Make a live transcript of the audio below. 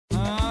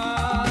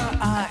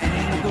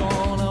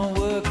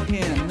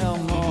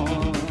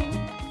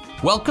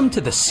Welcome to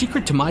the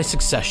Secret to My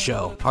Success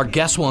Show. Our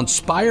guests will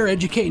inspire,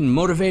 educate, and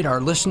motivate our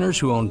listeners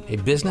who own a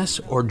business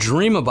or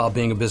dream about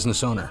being a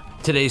business owner.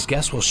 Today's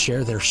guests will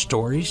share their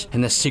stories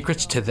and the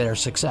secrets to their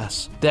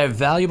success. They have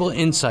valuable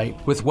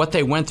insight with what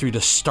they went through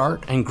to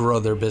start and grow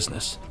their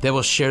business. They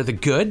will share the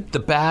good, the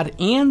bad,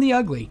 and the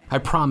ugly. I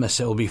promise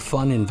it will be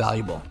fun and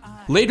valuable.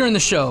 Later in the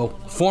show,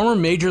 former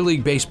Major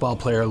League Baseball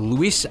player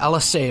Luis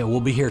Alicea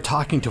will be here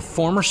talking to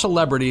former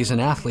celebrities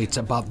and athletes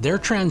about their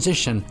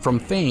transition from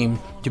fame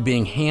to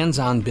being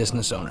hands-on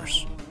business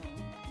owners.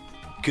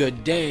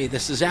 Good day,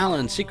 this is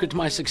Alan, Secret to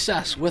My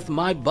Success, with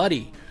my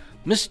buddy,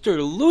 Mr.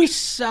 Luis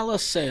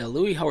Alicea.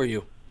 Louis, how are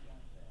you?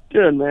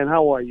 Good, man.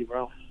 How are you,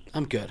 bro?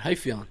 I'm good. How you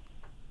feeling?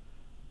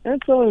 I'm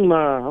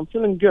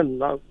feeling good.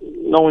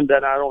 Knowing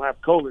that I don't have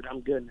COVID,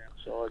 I'm good now.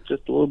 So it's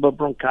just a little bit of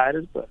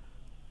bronchitis, but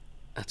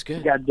that's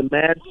good. Got the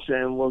meds,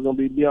 and we're going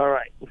to be all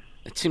right.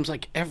 It seems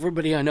like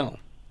everybody I know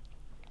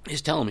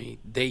is telling me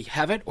they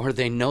have it or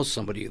they know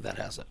somebody that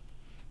has it.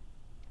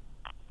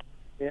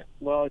 Yeah,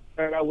 well, it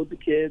started out with the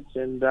kids,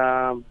 and,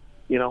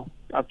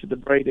 after the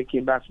break, they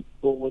came back from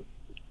school with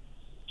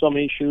some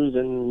issues,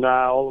 and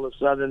all of a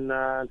sudden,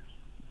 I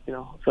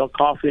felt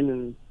coughing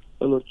and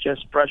a little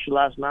chest pressure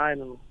last night,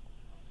 and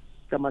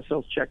got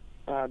myself checked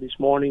this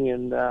morning,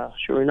 and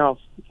sure enough,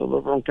 it's a little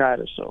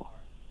bronchitis, so...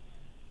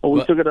 But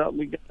we took it up.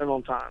 We got it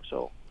on time,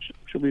 so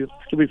should be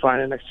fine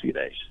in the next few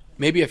days.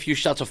 Maybe a few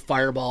shots of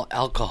Fireball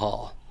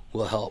alcohol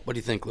will help. What do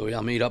you think, Louis?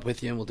 I'll meet up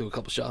with you and we'll do a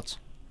couple shots.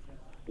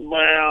 Well,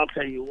 I'll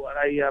tell you what.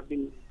 I've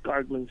been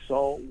gargling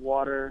salt,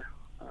 water,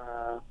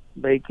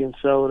 baking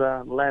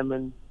soda,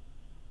 lemon,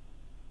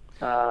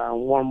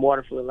 warm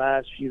water for the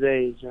last few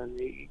days, and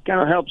it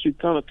kind of helps you,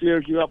 kind of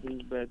clears you up a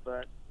little bit.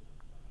 But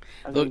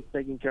I've been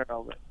taking care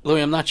of it.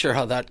 Louis, I'm not sure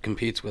how that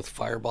competes with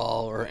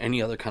Fireball or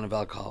any other kind of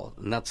alcohol,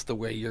 and that's the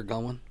way you're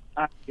going?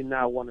 I do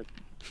not want to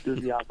do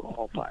the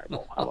alcohol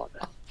Fireball. How about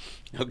that?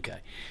 Okay.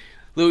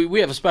 Louis,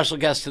 we have a special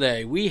guest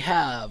today. We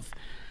have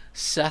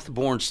Seth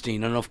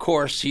Bornstein, and of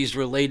course, he's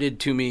related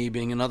to me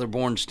being another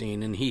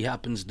Bornstein, and he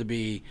happens to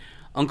be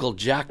Uncle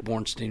Jack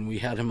Bornstein. We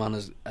had him on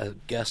as a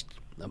guest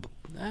about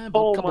a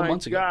couple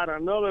months ago. Oh, my God,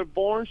 another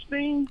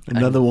Bornstein?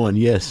 Another one,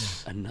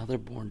 yes. Another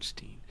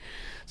Bornstein.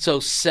 So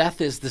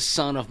Seth is the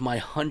son of my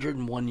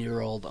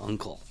 101-year-old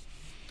uncle.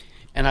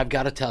 And I've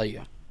got to tell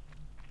you,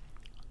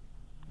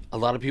 a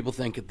lot of people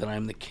think that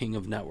I'm the king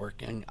of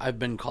networking. I've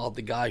been called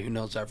the guy who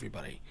knows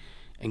everybody.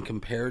 And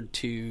compared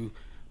to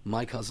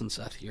my cousin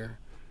Seth here,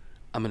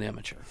 I'm an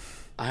amateur.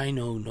 I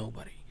know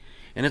nobody.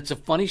 And it's a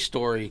funny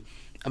story.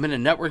 I'm in a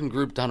networking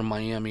group down in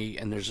Miami,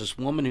 and there's this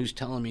woman who's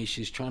telling me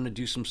she's trying to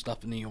do some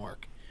stuff in New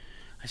York.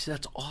 I said,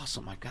 that's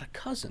awesome. I've got a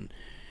cousin.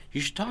 You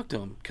should talk to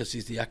him because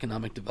he's the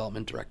economic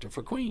development director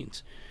for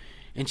Queens.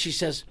 And she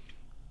says,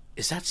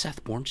 is that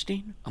Seth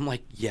Bornstein? I'm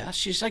like, yes.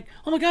 She's like,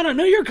 oh my God, I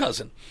know your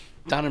cousin.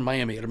 Down in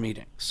Miami at a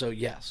meeting. So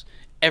yes,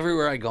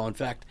 everywhere I go. In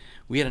fact,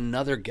 we had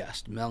another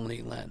guest,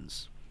 Melanie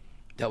Lenz,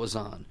 that was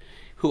on,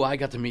 who I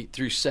got to meet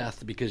through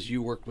Seth because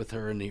you worked with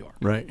her in New York.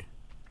 Right.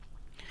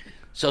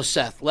 So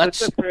Seth,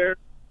 Is it fair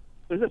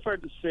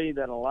to say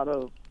that a lot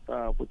of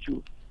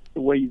the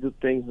way you do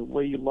things, the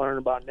way you learn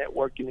about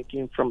networking, it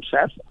came from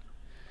Seth?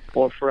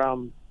 Or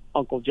from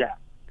Uncle Jack?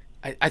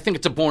 I think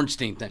it's a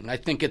Bornstein thing. I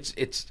think it's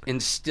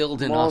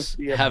instilled in us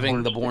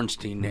having the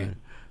Bornstein name. Right.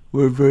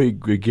 We're a very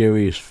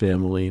gregarious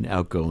family and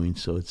outgoing,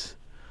 so it's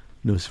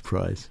no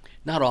surprise.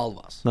 Not all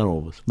of us. Not all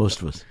of us.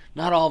 Most of us.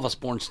 Not all of us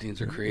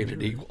Bornsteins are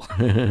created equal.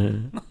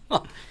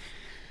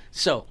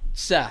 So,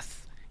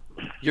 Seth,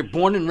 you're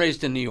born and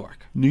raised in New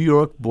York. New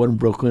York, born in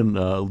Brooklyn,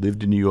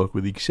 lived in New York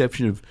with the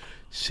exception of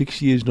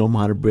 6 years in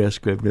Omaha,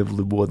 Nebraska. I've never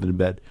lived more than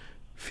about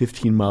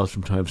 15 miles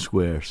from Times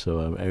Square, so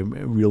I'm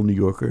a real New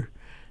Yorker,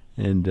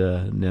 and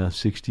now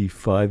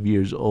 65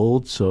 years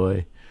old, so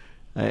I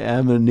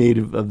am a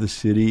native of the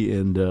city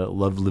and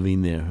love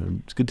living there.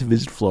 It's good to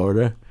visit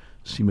Florida,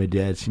 see my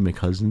dad, see my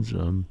cousins,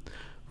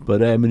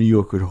 but I am a New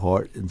Yorker at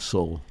heart and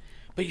soul.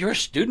 But you're a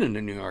student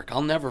in New York.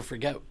 I'll never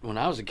forget when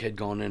I was a kid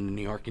going into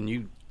New York, and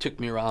you took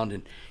me around,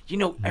 and you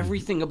know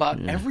everything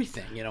about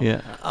everything. You know.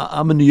 Yeah,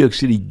 I'm a New York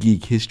City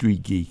geek, history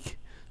geek,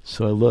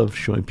 so I love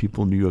showing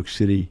people New York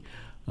City.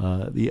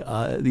 The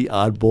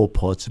oddball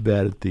parts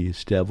about it, the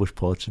established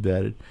parts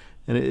about it.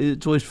 And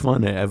it's always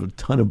fun. I have a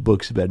ton of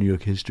books about New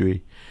York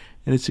history.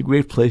 And it's a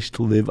great place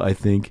to live, I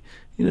think.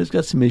 It's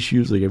got some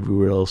issues like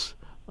everywhere else.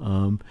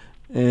 And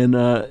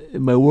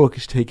my work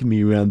has taken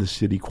me around the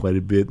city quite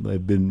a bit.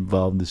 I've been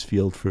involved in this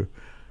field for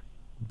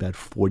about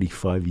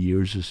 45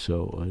 years or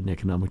so in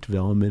economic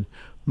development,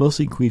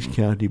 mostly in Queens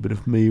County, but I'm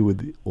familiar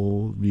with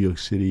all New York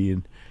City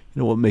and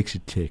what makes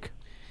it tick.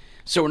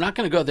 So we're not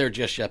going to go there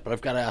just yet, but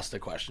I've got to ask the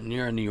question.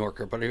 You're a New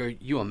Yorker, but are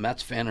you a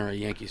Mets fan or a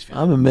Yankees fan?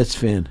 I'm a Mets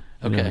fan.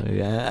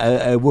 Okay.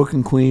 I work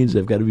in Queens.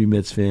 I've got to be a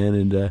Mets fan,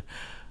 and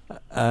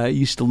I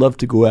used to love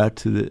to go out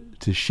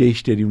to Shea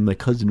Stadium with my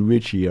cousin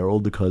Richie, our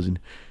older cousin.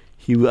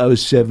 I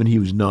was 7, he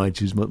was 9. So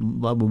he was a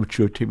lot more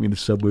mature. Take me to the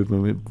subway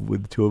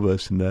with the two of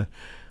us, and I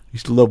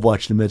used to love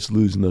watching the Mets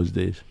lose in those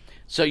days.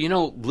 So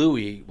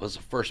Louis was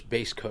the first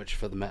base coach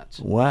for the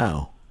Mets.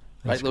 Wow.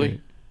 Right,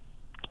 Louis?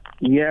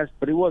 Yes,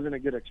 but it wasn't a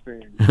good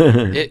experience.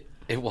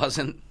 It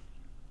wasn't.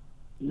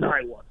 No,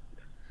 it wasn't.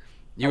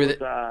 You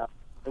were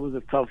it was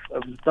a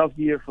tough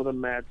year for the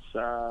Mets.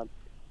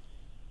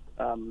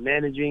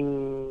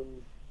 Managing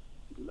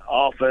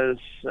office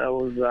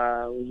was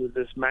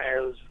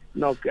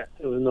no good.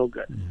 It was no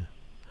good. Yeah.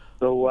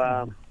 So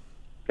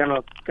kind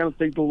of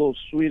take the little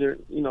sweeter,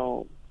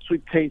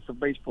 sweet taste of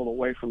baseball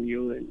away from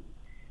you, and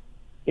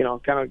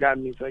kind of got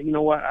me to say, you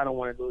know what, I don't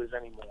want to do this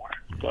anymore.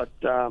 But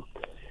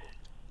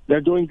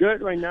they're doing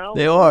good right now.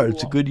 They are.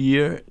 It's a good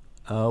year.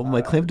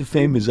 My claim to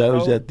fame is I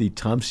was at the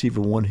Tom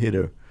Seaver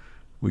one-hitter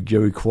with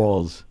Gary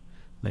Quarles,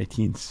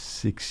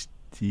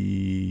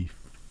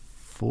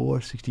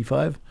 1964,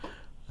 65.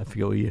 I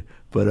forget what year.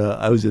 But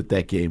I was at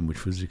that game,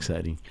 which was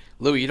exciting.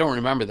 Lou, you don't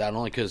remember that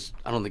only because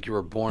I don't think you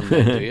were born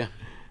then, do you?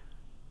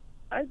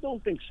 I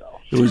don't think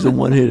so. It was the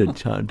one-hitter,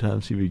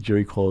 Tom Seaver.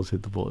 Jerry Quarles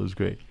hit the ball. It was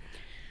great.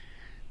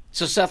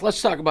 So, Seth,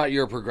 let's talk about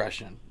your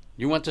progression.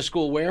 You went to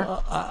school where?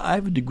 I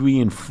have a degree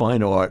in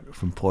fine art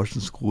from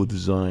Parsons School of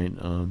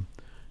Design.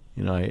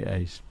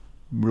 I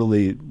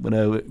really, when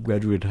I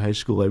graduated high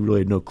school, I really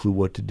had no clue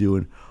what to do.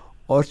 And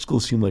art school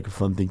seemed like a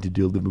fun thing to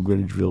do. I lived in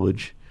Greenwich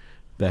Village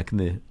back in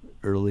the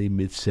early,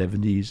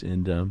 mid-'70s,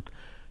 and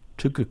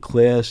took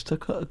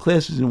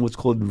classes in what's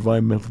called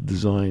environmental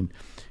design,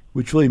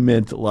 which really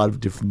meant a lot of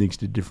different things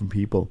to different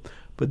people.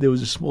 But there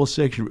was a small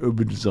section of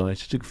urban design,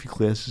 so I took a few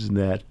classes in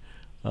that.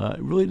 I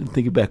really didn't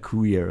think about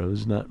career. I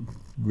was not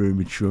very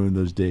mature in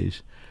those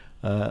days.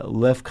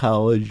 Left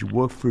college,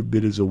 worked for a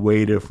bit as a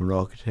waiter for an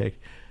architect,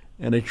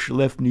 and I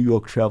left New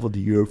York, traveled to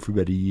Europe for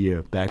about a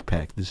year,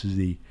 backpack. This is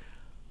the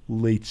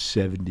late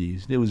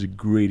 70s. It was a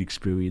great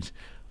experience.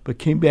 But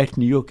came back to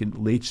New York in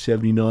late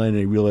 79, and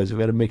I realized I've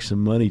got to make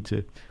some money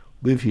to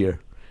live here.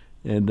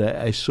 And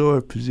I saw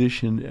a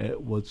position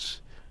at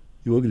what's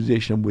the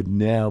organization I'm with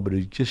now, but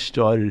it just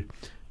started,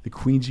 the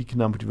Queens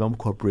Economic Development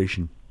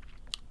Corporation.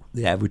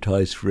 They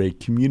advertised for a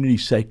community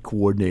site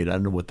coordinator. I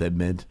don't know what that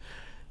meant.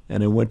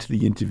 And I went to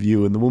the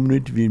interview, and the woman who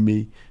interviewed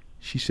me,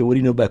 she said, "What do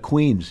you know about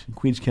Queens?" And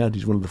Queens County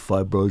is one of the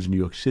 5 boroughs in New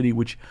York City,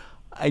 which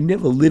I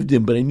never lived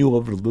in, but I knew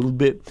of it a little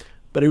bit.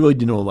 But I really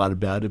didn't know a lot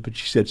about it. But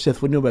she said,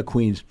 "Seth, what do you know about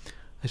Queens?"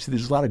 I said,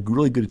 "There's a lot of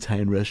really good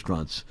Italian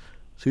restaurants."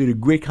 So we had a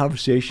great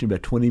conversation,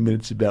 about 20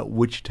 minutes, about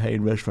which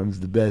Italian restaurant is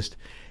the best.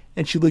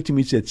 And she looked at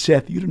me and said,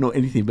 "Seth, you don't know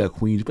anything about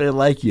Queens, but I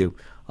like you.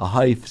 I'll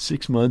hire you for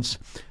 6 months.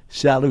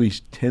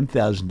 Salary's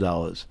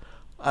 $10,000.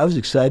 I was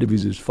excited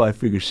because it was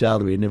 5-figure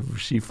salary. I never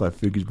received 5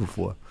 figures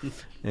before.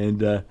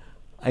 And I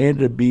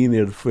ended up being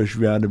there the first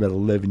round about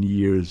 11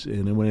 years.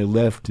 And then when I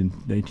left in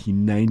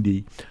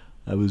 1990,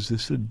 I was the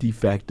sort of de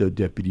facto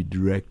deputy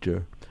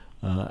director.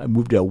 I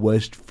moved out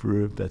west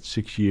for about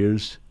 6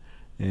 years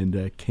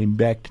and came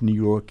back to New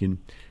York in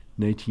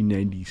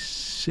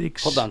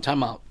 1996. Hold on,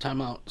 time out.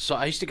 So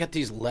I used to get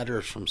these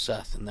letters from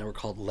Seth, and they were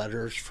called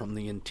Letters from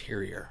the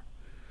Interior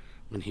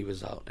when he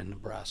was out in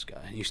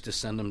Nebraska. I used to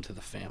send them to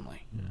the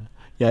family.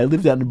 Yeah, I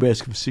lived out in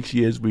Nebraska for 6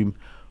 years.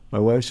 My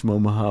wife's from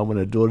Omaha. When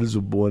our daughters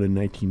were born in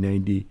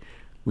 1990,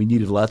 we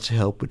needed lots of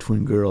help with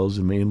twin girls,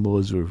 and my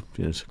in-laws were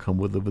to come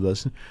live with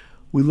us.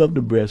 We loved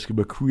Nebraska,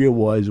 but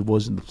career-wise, it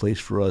wasn't the place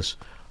for us.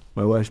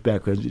 My wife's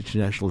background is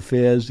international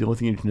affairs. The only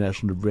thing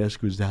international in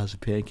Nebraska was the House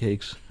of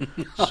Pancakes.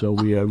 So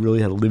we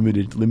really had a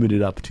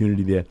limited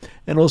opportunity there.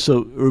 And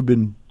also,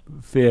 urban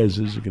affairs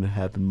isn't going to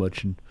happen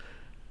much in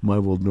my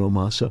world in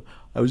Omaha. So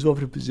I was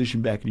offered a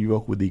position back in New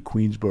York with the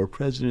Queensborough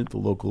president, the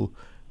local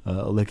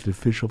elected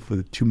official for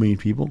the 2 million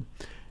people.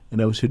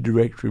 And I was her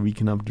director of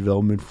economic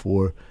development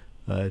for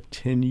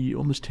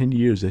almost 10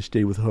 years. I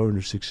stayed with her and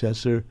her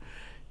successor.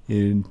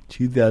 In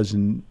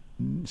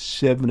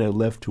 2007, I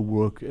left to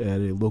work at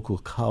a local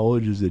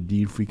college as a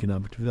dean for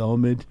economic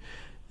development.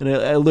 And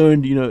I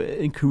learned,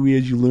 in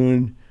careers you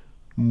learn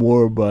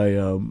more by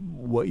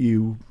what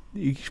you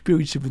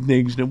experience different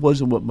things. And it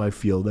wasn't what my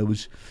field.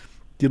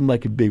 Didn't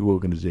like a big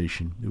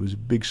organization. It was a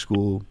big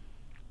school,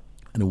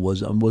 and I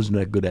wasn't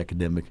that good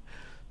academic.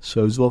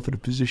 So I was offered a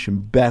position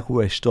back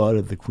where I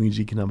started, the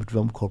Queens Economic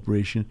Development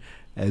Corporation,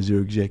 as their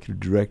executive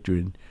director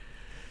in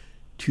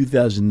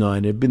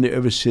 2009. I've been there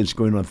ever since,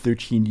 going on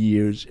 13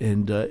 years,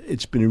 and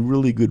it's been a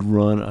really good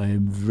run. I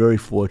am very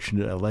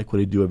fortunate. I like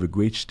what I do. I have a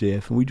great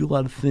staff, and we do a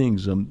lot of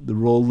things. The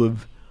role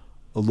of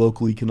a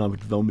local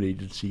economic development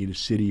agency in a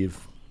city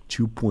of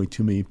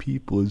 2.2 million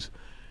people is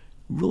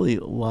really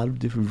a lot of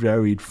different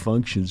varied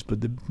functions,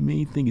 but the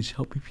main thing is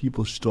helping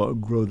people start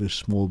and grow their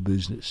small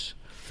business.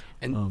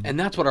 And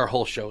that's what our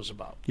whole show is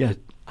about. Yeah.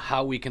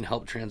 How we can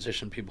help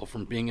transition people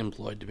from being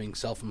employed to being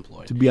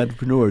self-employed. To be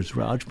entrepreneurs.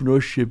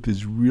 Entrepreneurship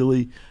is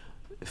really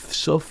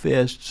so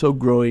fast, so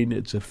growing.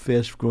 It's a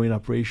fast-growing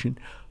operation.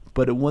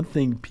 But one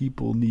thing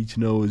people need to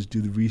know is do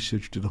the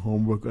research, do the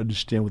homework,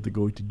 understand what they're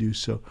going to do.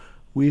 So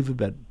we have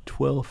about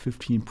 12,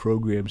 15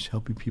 programs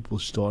helping people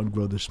start and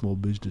grow their small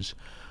business.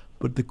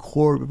 But the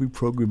core of every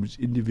program is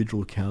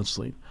individual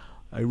counseling.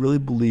 I really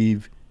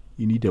believe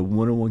you need to have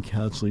one-on-one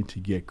counseling to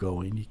get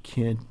going. You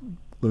can't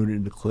learn it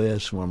in the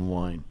class or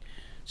online.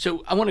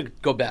 So I want to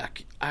go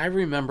back. I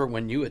remember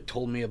when you had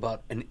told me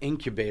about an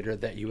incubator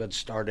that you had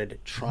started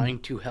trying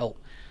to help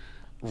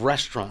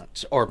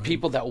restaurants or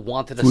people that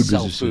wanted to Food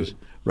sell businesses. food.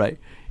 Right.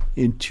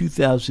 In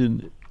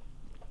 2009,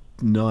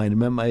 I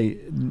remember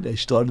I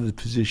started the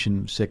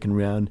position second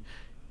round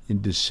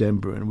in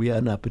December, and we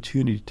had an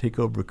opportunity to take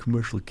over a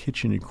commercial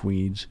kitchen in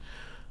Queens,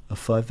 a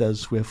 5,000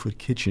 square foot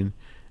kitchen,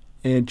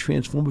 and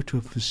transform it to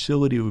a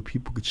facility where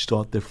people could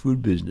start their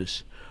food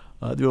business.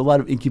 There are a lot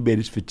of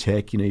incubators for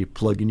tech. You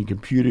plug in your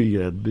computer, you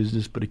get out of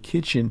business. But a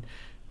kitchen,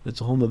 that's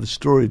a whole other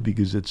story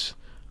because it's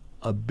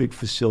a big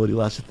facility.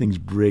 Lots of things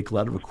break, a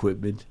lot of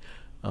equipment.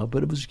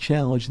 But it was a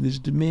challenge, and there's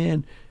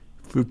demand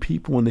for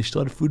people when they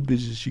start a food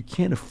business. You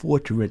can't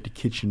afford to rent a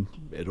kitchen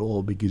at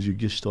all because you're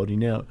just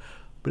starting out.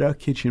 But our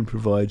kitchen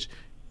provides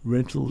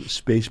rental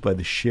space by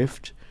the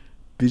shift,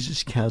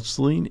 business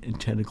counseling,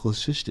 and technical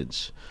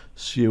assistance.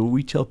 So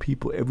we tell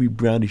people every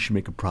brownie should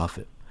make a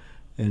profit.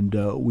 And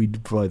we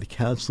provide the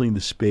counseling,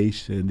 the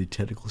space, and the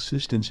technical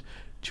assistance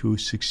to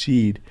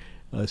succeed.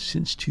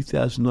 Since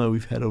 2009,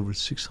 we've had over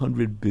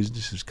 600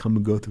 businesses come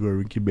and go through our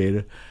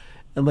incubator.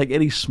 And like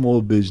any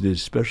small business,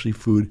 especially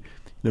food,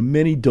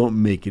 many don't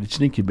make it. It's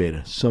an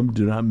incubator. Some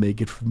do not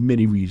make it for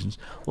many reasons.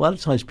 A lot of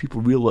times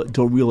people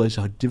don't realize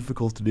how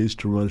difficult it is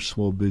to run a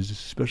small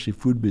business, especially a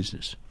food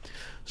business.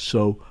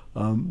 So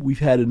we've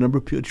had a number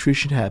of people,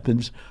 attrition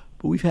happens,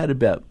 but we've had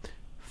about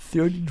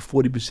 30 to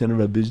 40%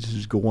 of our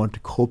businesses go on to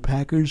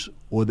co-packers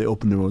or they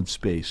open their own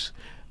space.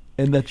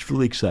 And that's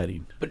really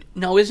exciting. But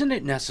now, isn't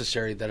it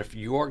necessary that if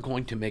you're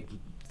going to make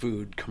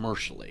food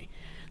commercially,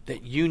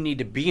 that you need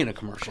to be in a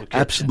commercial kitchen?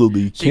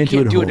 Absolutely. So you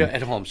can't do it at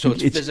at home. So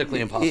it's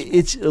physically impossible.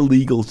 It's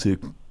illegal to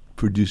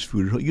produce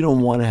food at home. You don't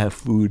want to have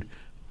food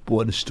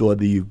bought in a store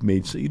that you've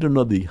made. So you don't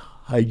know the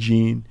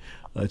hygiene.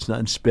 It's not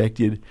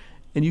inspected.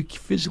 And you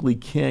physically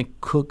can't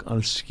cook on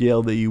a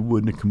scale that you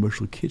would in a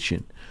commercial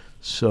kitchen.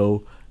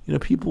 So,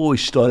 people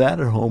always start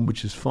out at home,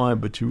 which is fine,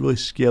 but to really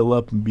scale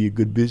up and be a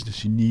good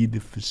business, you need the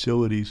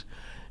facilities.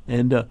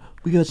 And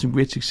we got some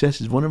great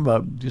successes. One of our,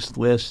 just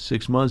the last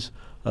 6 months,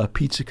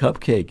 Pizza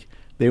Cupcake.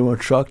 They were on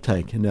Shark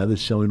Tank, and now they're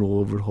selling all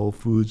over Whole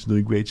Foods,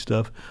 doing great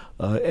stuff.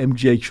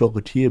 MJ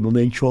Chocolatier,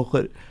 Milane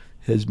Chocolate,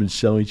 has been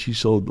selling. She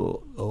sold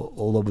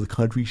all over the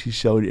country. She's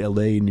selling in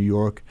L.A. and New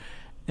York,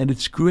 and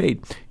it's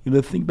great.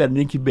 The thing about an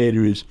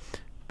incubator is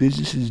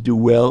businesses do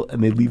well,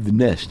 and they leave the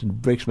nest. And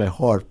it breaks my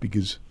heart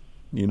because,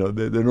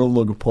 they're no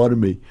longer part of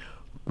me,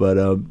 but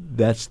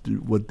that's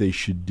what they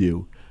should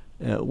do.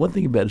 One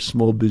thing about a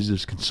small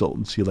business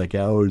consultancy like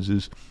ours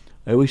is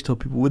I always tell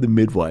people we're the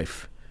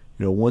midwife.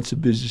 Once a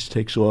business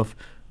takes off,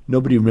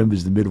 nobody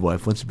remembers the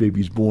midwife. Once a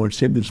baby's born,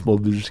 same thing small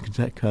business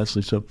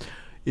constantly. So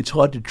it's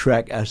hard to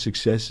track our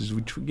successes.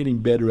 We're getting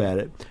better at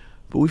it.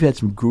 But we've had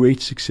some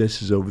great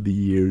successes over the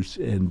years,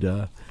 and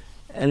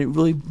it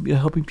really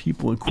helping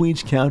people. And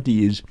Queens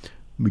County is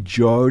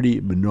minority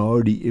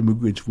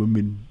immigrants,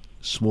 women,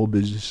 small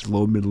businesses,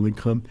 low middle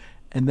income,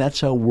 and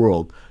that's our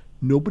world.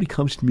 Nobody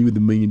comes to me with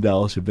 $1 million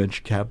of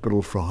venture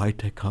capital for a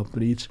high-tech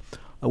company.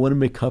 I want to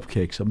make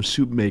cupcakes. I'm a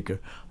soup maker.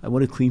 I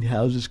want to clean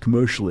houses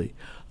commercially.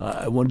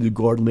 I want to do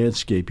garden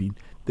landscaping.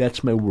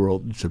 That's my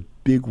world. It's a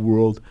big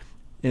world,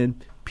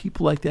 and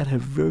people like that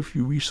have very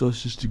few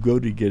resources to go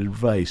to get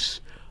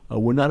advice.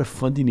 We're not a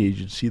funding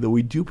agency, though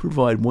we do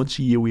provide once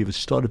a year. We have a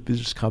startup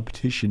business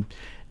competition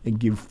and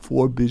give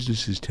 4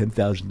 businesses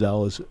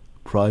 $10,000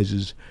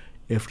 prizes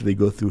after they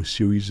go through a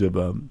series of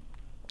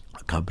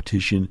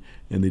competition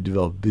and they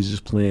develop a business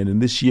plan.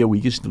 And this year we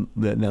just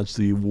announced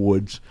the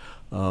awards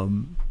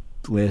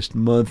last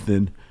month,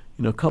 and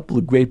a couple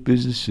of great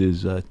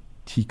businesses,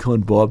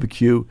 T-Con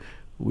Barbecue,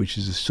 which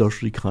is a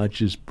socially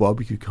conscious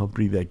barbecue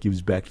company that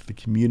gives back to the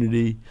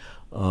community.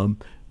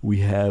 We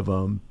have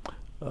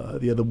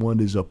the other one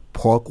is a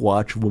Park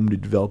Watch, a woman who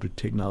developed a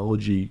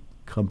technology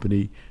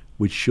company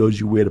which shows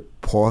you where to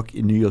park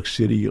in New York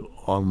City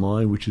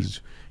online, which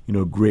is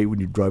great when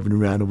you're driving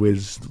around and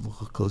where's the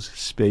closest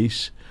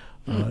space.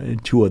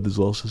 And 2 others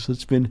also. So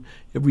it's been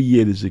every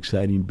year there's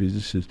exciting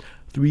businesses.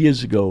 4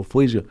 years ago,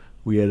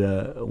 we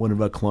had one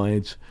of our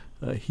clients.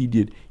 He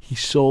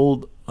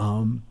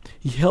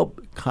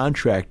helped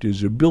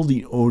contractors or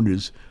building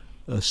owners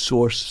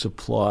source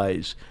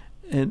supplies,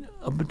 and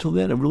up until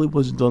then, it really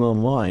wasn't done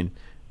online.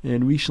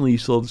 And recently, he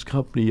sold his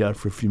company out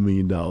for a few $1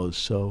 million.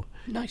 So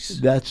nice.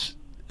 That's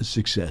a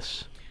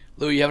success.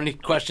 Lou, you have any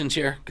questions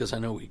here? Because I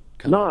know we.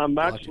 I'm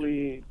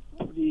actually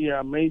pretty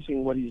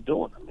amazing what he's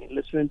doing. I mean,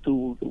 listening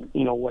to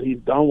what he's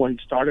done, what he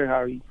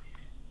started,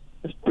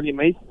 it's pretty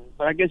amazing.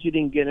 But I guess you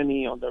didn't get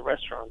any of the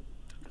restaurant.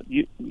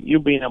 You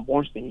being a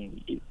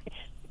Bornstein,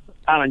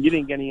 Alan, you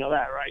didn't get any of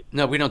that, right?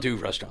 No, we don't do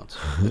restaurants.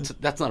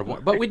 That's not a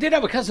point. But we did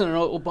have a cousin who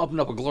opened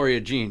up a Gloria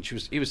Jean.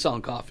 He was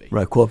selling coffee.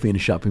 Right, coffee in a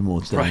shopping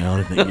mall instead of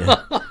anything.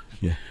 Yeah.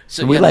 Yeah.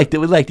 So we like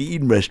to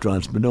eat in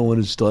restaurants, but no one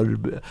has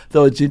started.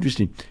 Though it's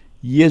interesting.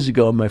 Years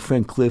ago, my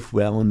friend Cliff,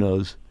 who Alan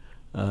knows,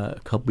 a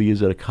couple of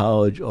years out of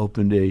college,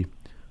 opened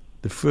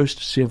the first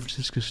San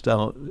Francisco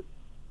style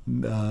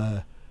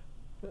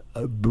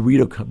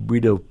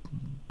burrito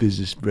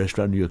business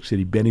restaurant in New York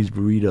City, Benny's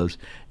Burritos.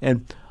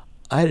 And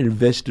I had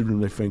invested with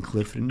my friend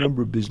Cliff in a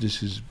number of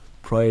businesses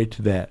prior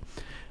to that.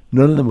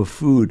 None of them were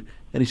food.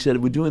 And he said,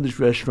 we're doing this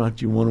restaurant,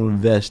 do you want to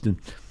invest? And,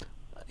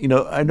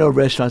 I know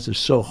restaurants are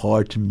so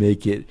hard to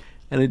make it.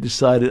 And I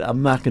decided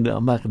I'm not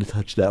gonna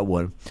touch that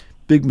one.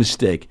 Big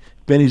mistake.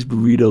 Benny's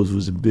Burritos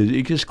was in business.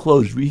 It just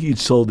closed. He had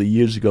sold it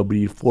years ago, but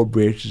he had 4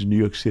 branches in New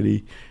York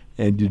City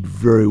and did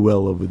very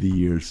well over the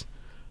years.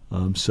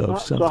 So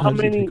sometimes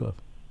they take off.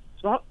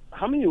 So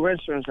how many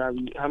restaurants have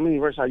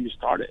you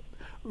started?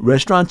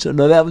 Restaurants?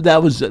 No,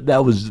 that was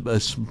a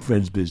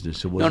friend's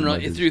business. It wasn't No, my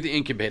business. through the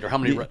incubator. How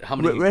many?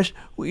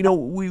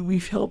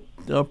 We've helped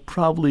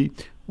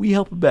we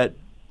help about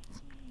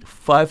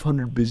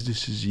 500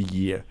 businesses a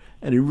year,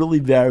 and it really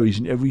varies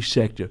in every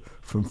sector,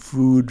 from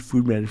food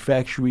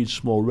manufacturing,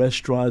 small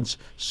restaurants,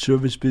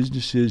 service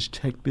businesses,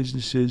 tech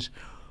businesses.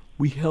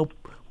 We have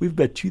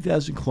about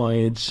 2,000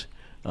 clients.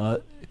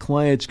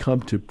 Clients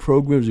come to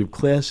programs or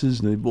classes,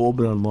 and they've all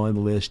been online the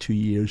last 2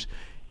 years.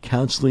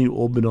 Counseling,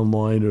 all been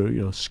online, or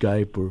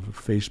Skype or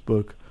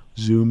Facebook,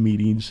 Zoom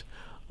meetings.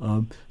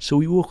 So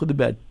we work with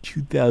about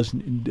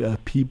 2,000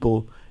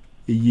 people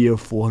a year,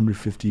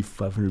 450,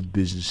 500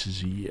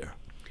 businesses a year.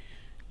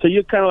 So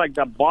you're kind of like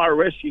the bar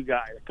rescue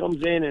guy that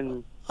comes in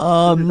and...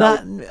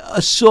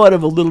 Not sort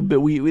of a little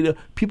bit. We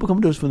people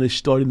come to us when they're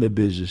starting their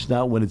business,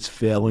 not when it's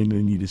failing and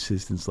they need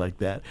assistance like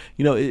that.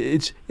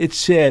 It's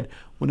sad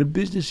when a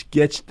business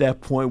gets to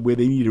that point where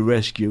they need a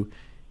rescue.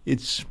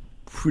 It's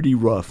pretty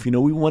rough. We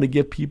want to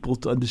get people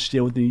to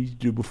understand what they need to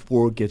do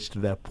before it gets to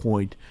that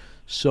point.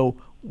 So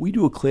we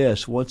do a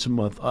class once a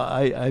month.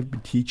 I've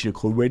been teaching it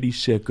called Ready,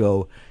 Set,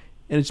 Go,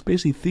 and it's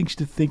basically things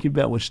to think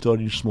about when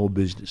starting a small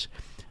business.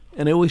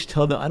 And I always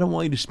tell them, I don't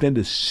want you to spend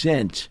a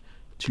cent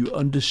to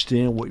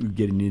understand what you're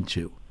getting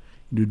into.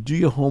 Do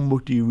your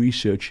homework, do your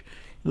research.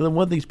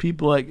 One thing is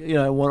people like,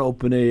 I want to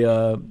open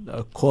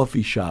a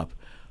coffee shop.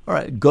 All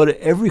right, go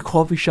to every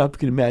coffee shop you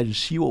can imagine,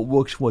 see what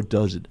works, what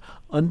doesn't.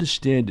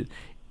 Understand it.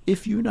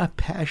 If you're not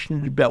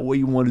passionate about what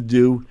you want to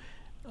do,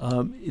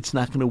 it's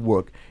not going to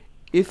work.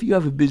 If you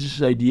have a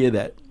business idea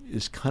that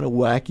is kind of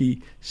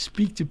wacky,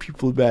 speak to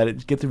people about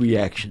it, get the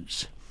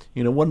reactions.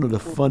 One of the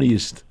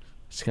funniest,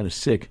 it's kind of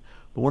sick,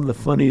 but one of the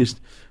funniest,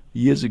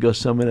 years ago,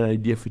 someone had an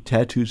idea for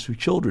tattoos for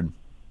children.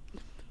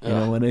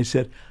 And I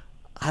said,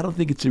 I don't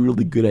think it's a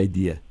really good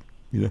idea.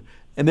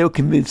 And they were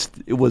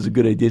convinced it was a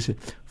good idea. I said,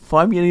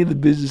 find me any of the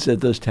business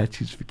that does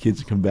tattoos for kids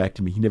and come back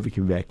to me. He never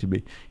came back to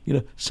me.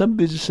 Some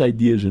business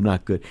ideas are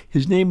not good.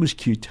 His name was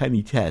cute,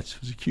 Tiny Tats.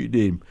 It was a cute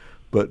name.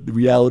 But the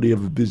reality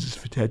of a business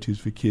for tattoos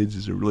for kids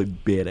is a really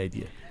bad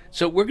idea.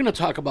 So we're going to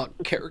talk about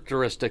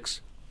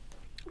characteristics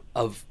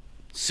of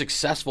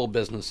successful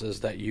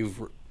businesses that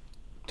you've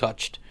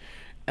touched.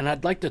 And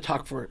I'd like to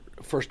talk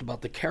first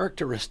about the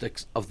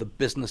characteristics of the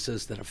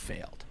businesses that have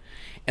failed.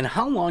 And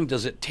how long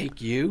does it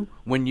take you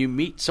when you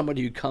meet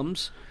somebody who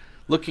comes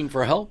looking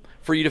for help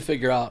for you to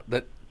figure out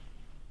that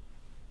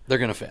they're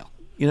going to fail?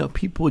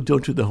 People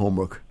don't do the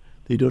homework.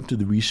 They don't do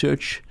the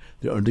research.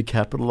 They're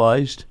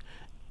undercapitalized.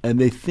 And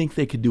they think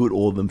they can do it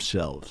all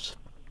themselves.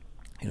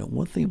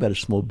 One thing about a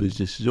small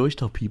business is I always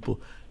tell people,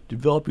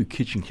 develop your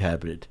kitchen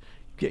cabinet.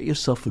 Get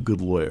yourself a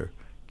good lawyer.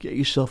 Get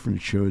yourself an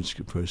insurance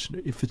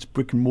person. If it's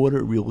brick and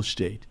mortar, real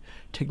estate,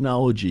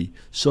 technology,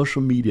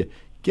 social media,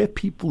 get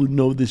people who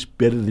know this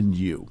better than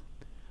you.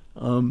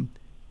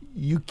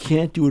 You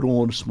can't do it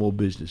all in a small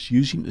business.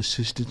 Using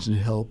assistance and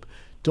help.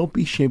 Don't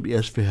be ashamed to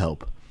ask for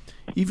help.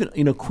 Even,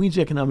 Queens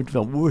Economic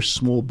Development, we're a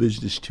small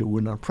business too.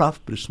 We're not a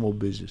profit, but a small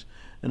business.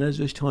 And as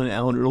I was telling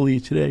Alan earlier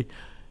today,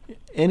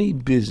 any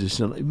business,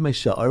 and even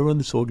myself, I run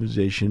this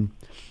organization.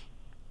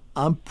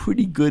 I'm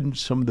pretty good in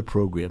some of the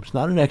programs.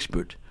 Not an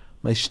expert.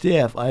 My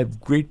staff, I have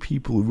great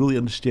people who really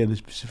understand the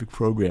specific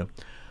program.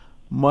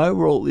 My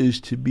role is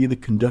to be the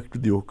conductor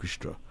of the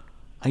orchestra.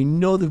 I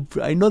know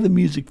the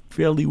music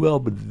fairly well,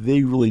 but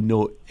they really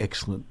know it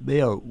excellent.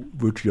 They are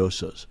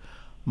virtuosos.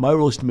 My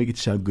role is to make it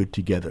sound good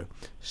together.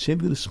 Same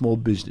with a small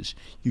business.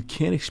 You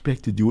can't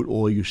expect to do it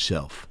all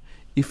yourself.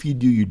 If you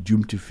do, you're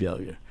doomed to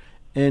failure.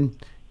 And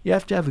you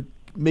have to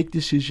make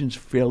decisions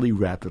fairly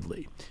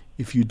rapidly.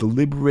 If you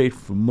deliberate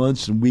for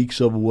months and weeks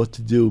over what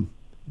to do,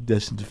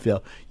 destined to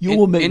fail. You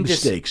will make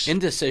mistakes.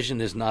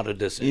 Indecision is not a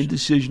decision.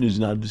 Indecision is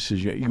not a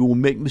decision. You will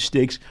make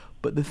mistakes,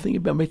 but the thing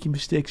about making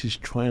mistakes is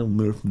try and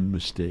learn from the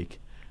mistake.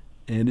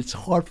 And it's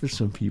hard for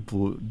some people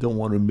who don't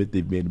want to admit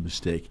they've made a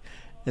mistake.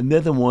 And they're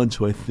the ones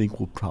who I think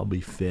will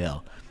probably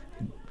fail.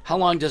 How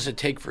long does it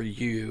take for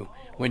you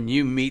when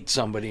you meet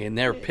somebody and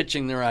they're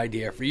pitching their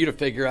idea for you to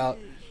figure out,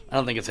 I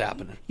don't think it's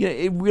happening?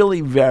 It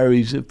really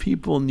varies.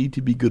 People need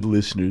to be good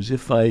listeners.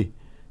 If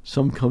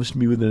someone comes to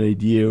me with an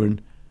idea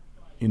and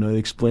they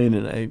explain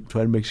it, I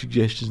try to make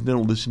suggestions, they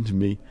don't listen to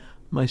me,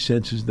 my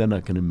sense is they're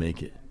not going to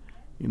make it.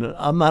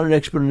 I'm not an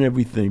expert in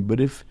everything, but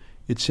if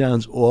it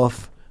sounds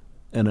off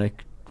and I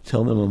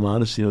tell them I'm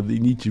honest, they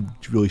need to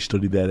really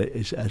study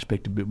that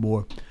aspect a bit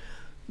more,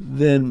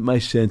 then my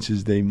sense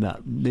is they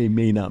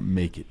may not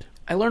make it.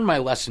 I learned my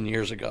lesson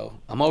years ago.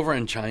 I'm over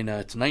in China.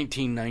 It's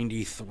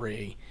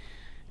 1993,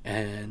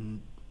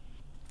 and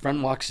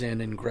Friend walks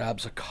in and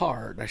grabs a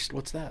card. I said,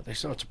 "What's that?" They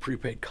said, "Oh, it's a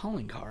prepaid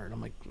calling card."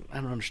 I'm like,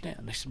 "I don't understand."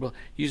 They said, "Well,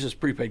 use this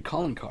prepaid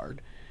calling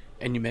card,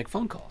 and you make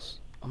phone calls."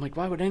 I'm like,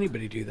 "Why would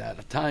anybody do that?" At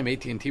the time,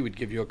 AT&T would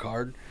give you a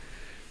card,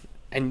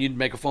 and you'd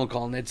make a phone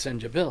call, and they'd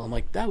send you a bill. I'm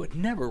like, that would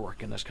never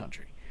work in this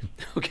country.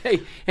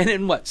 Okay, and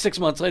then what? 6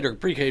 months later,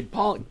 prepaid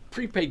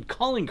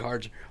calling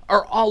cards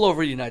are all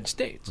over the United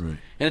States, Right.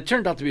 and it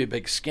turned out to be a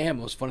big scam.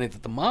 It was funny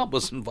that the mob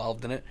was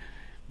involved in it.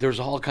 There was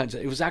all kinds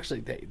of. It was actually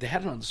they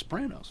had it on The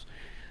Sopranos.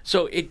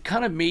 So it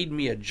kind of made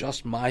me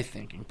adjust my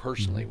thinking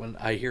personally when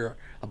I hear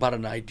about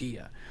an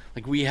idea.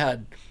 Like we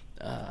had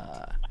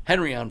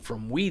Henry on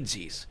from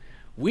Weedsies.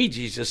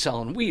 Weedsies is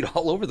selling weed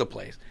all over the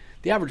place.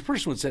 The average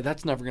person would say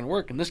that's never going to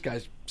work, and this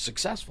guy's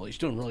successful. He's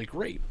doing really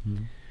great.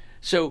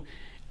 So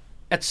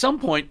at some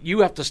point, you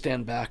have to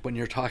stand back when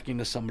you're talking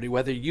to somebody,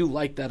 whether you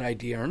like that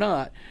idea or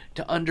not,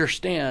 to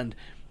understand,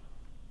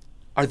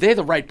 are they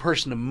the right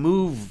person to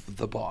move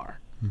the bar?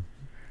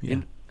 Yeah.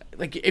 And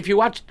like if you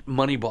watched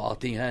Moneyball at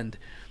the end,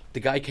 the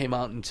guy came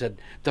out and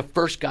said, the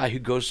first guy who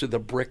goes through the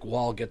brick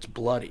wall gets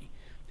bloody.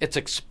 It's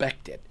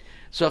expected.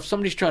 So if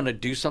somebody's trying to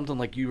do something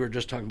like you were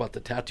just talking about the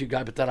tattoo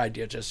guy, but that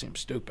idea just seems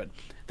stupid,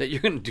 that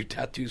you're going to do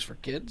tattoos for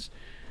kids,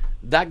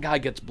 that guy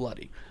gets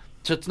bloody.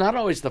 So it's not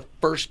always the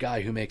first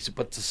guy who makes it,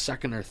 but the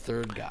second or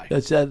third guy.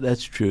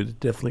 That's true. It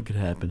definitely could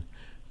happen.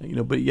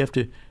 But you have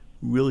to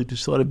really, to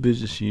start a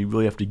business, you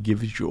really have to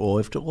give it your all. You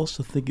have to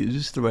also think, is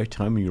this the right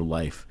time in your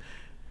life?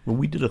 When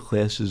we did our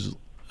classes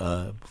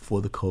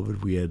before the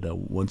COVID, we had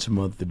once a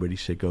month the Ready,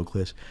 Set, Go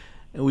class,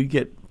 and we'd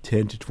get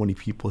 10 to 20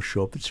 people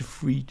show up. It's a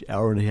free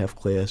hour-and-a-half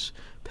class,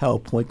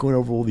 PowerPoint, going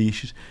over all the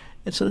issues.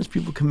 And sometimes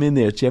people come in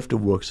there, it's after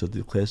work, so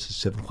the class is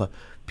 7 o'clock.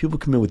 People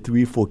come in with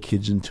 3 or 4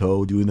 kids in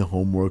tow, doing the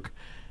homework.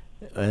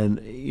 And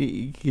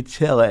you can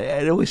tell,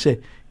 I'd always say,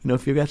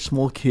 if you've got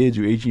small kids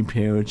or aging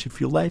parents, if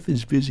your life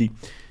is busy,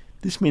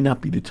 this may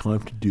not be the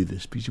time to do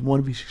this because you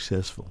want to be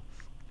successful.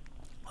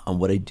 And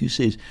what I do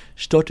say is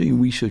start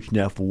doing research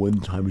now for when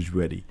the time is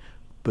ready.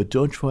 But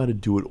don't try to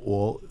do it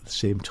all at the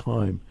same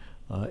time.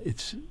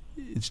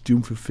 It's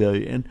doomed for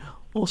failure. And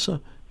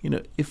also,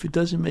 if it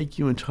doesn't make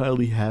you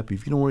entirely happy,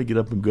 if you don't want to get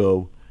up and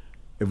go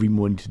every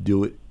morning to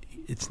do it,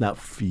 it's not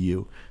for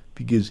you.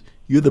 Because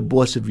you're the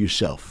boss of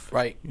yourself.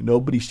 Right.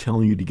 Nobody's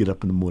telling you to get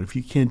up in the morning. If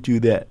you can't do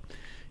that,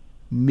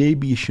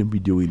 maybe you shouldn't be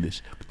doing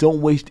this. But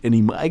don't waste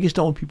any money. I just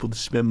don't want people to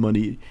spend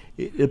money.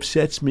 It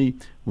upsets me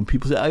when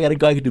people say, I got a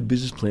guy who can do a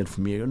business plan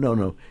for me. I go,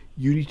 no.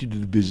 You need to do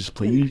the business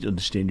plan. You need to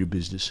understand your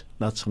business,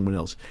 not someone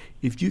else.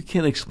 If you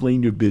can't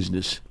explain your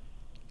business,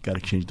 got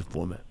to change the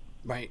format.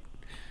 Right.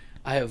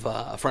 I have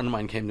a friend of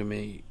mine came to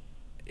me.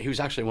 He was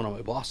actually one of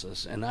my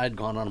bosses, and I had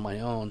gone on my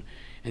own.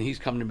 And he's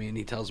come to me and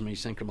he tells me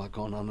he's thinking about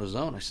going on his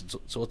own. I said,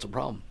 so what's the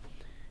problem?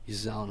 He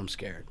says, Alan, I'm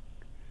scared.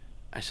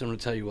 I said, I'm going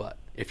to tell you what.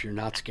 If you're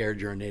not scared,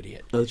 you're an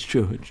idiot. That's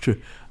true. It's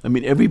true. I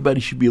mean,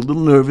 everybody should be a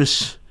little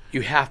nervous.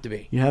 You have to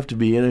be. You have to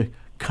be. And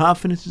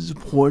confidence is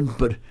important,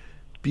 but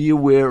be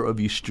aware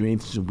of your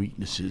strengths and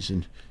weaknesses.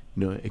 And,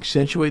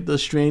 accentuate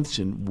those strengths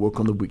and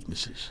work on the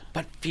weaknesses.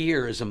 But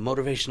fear is a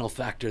motivational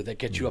factor that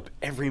gets you up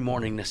every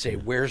morning to say,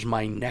 where's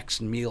my next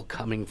meal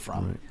coming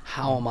from? Right.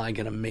 How am I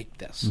going to make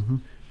this? Mm-hmm.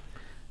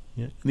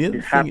 Yeah. The other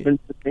it happens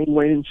the same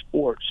way in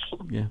sports.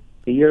 Yeah.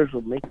 Fears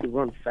will make you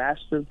run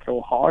faster,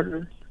 throw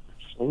harder,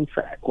 swing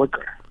fat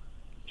quicker.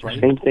 Right.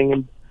 Same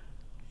thing.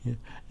 Yeah.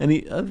 And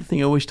the other thing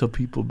I always tell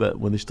people about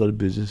when they start a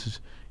business is,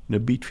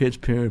 be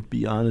transparent,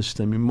 be honest.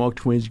 I mean, Mark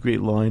Twain's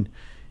great line,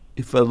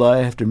 if I lie,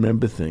 I have to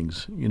remember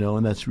things,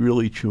 and that's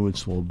really true in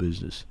small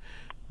business.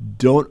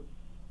 Don't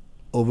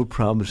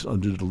overpromise,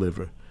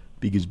 underdeliver,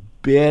 because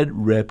bad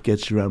rep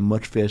gets around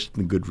much faster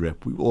than good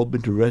rep. We've all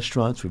been to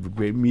restaurants, we have a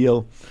great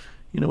meal.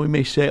 We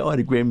may say, I had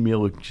a great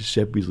meal at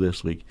Giuseppe's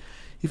last week.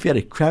 If you had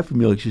a crappy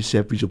meal at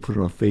Giuseppe's, you'll put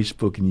it on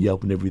Facebook and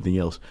Yelp and everything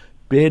else.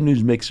 Bad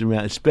news makes it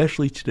around,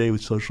 especially today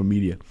with social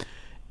media.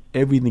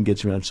 Everything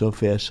gets around so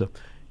fast. So,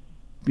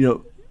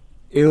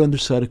 err on the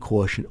side of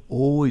caution.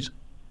 Always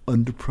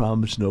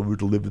underpromise and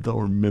overdeliver.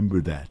 Don't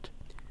remember that.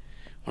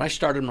 When I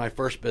started my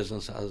first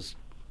business, I was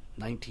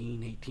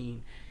 19,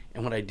 18.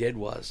 And what I did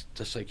was,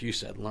 just like you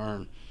said,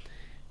 learn.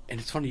 And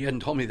it's funny, you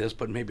hadn't told me this,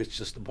 but maybe it's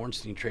just the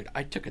Bornstein trait.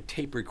 I took a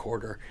tape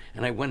recorder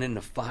and I went into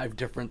 5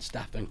 different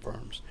staffing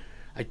firms.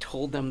 I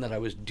told them that I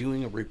was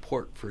doing a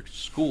report for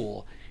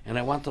school and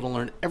I wanted to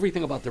learn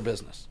everything about their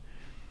business.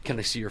 Can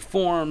I see your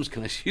forms?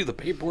 Can I see the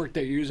paperwork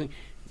they're using?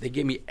 They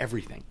gave me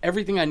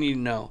everything I needed to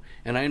know,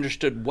 and I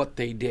understood what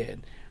they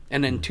did.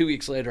 And then 2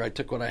 weeks later, I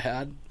took what I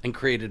had and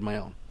created my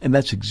own. And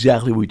that's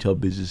exactly what we tell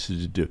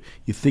businesses to do.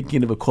 You're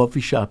thinking of a coffee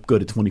shop, go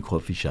to 20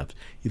 coffee shops.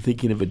 You're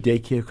thinking of a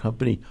daycare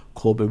company,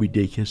 call up every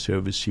daycare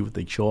service, see what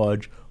they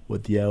charge,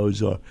 what the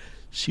hours are.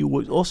 See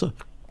what, also,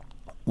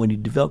 when you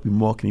develop your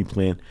marketing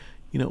plan,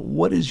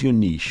 what is your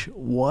niche?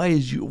 Why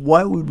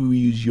would we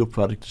use your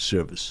product or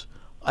service?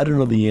 I don't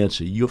know the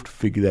answer. You have to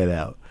figure that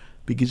out.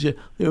 Because there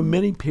are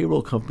many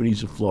payroll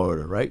companies in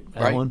Florida, right,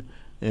 Alan?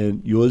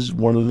 And yours is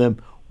one of them.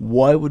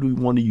 Why would we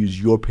want to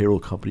use your payroll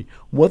company?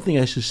 One thing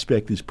I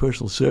suspect is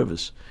personal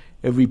service.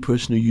 every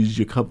person who uses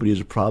your company has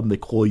a problem, they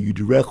call you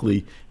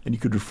directly, and you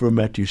could refer them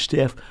out to your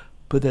staff.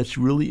 But that's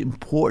really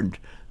important.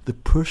 The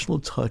personal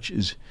touch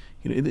is,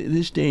 in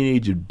this day and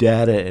age of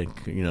data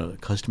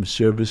and customer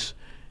service,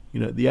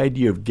 the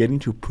idea of getting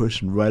to a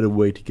person right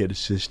away to get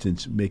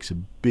assistance makes a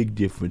big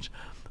difference.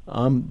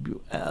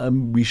 I'm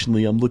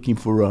looking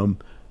for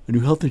a new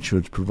health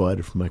insurance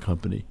provider for my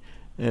company,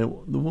 and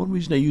the one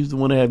reason I use the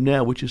one I have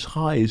now, which is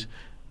high, is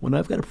when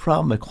I've got a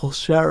problem, I call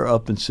Sarah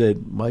up and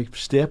said my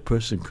staff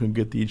person couldn't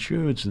get the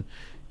insurance, and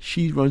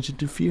she runs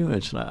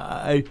interference, and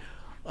I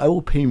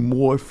will pay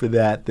more for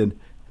that than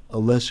a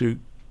lesser,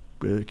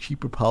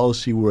 cheaper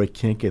policy where I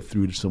can't get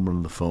through to someone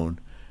on the phone,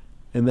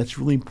 and that's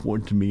really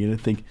important to me, and I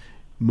think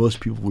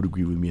most people would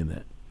agree with me in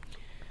that.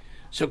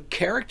 So,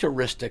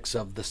 characteristics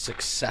of the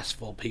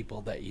successful people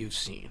that you've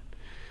seen.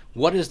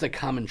 What is the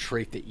common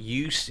trait that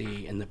you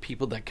see in the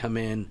people that come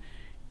in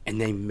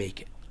and they make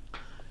it?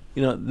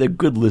 They're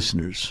good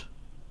listeners.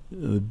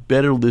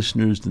 Better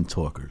listeners than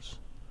talkers.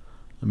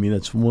 I mean,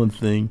 that's one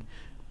thing.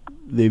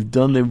 They've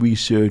done their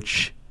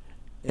research,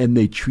 and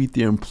they treat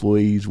their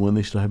employees when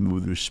they start having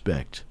with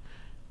respect.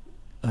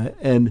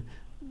 And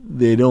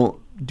they don't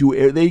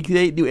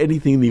they do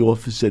anything in the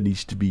office that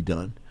needs to be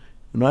done.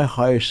 When I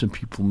hire some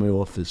people in my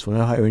office, when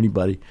I hire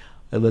anybody,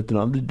 I let them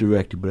know I'm the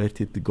director, but I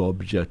take the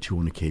garbage out too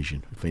on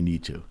occasion if I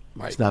need to.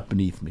 Right. It's not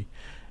beneath me.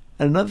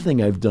 And another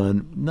thing I've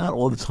done, not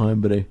all the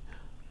time, but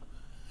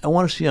I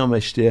want to see how my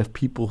staff,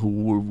 people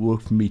who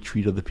work for me,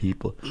 treat other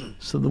people.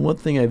 So the one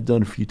thing I've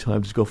done a few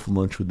times is go for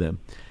lunch with them.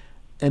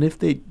 And if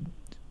they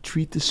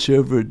treat the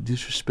server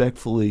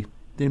disrespectfully,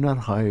 they're not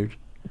hired.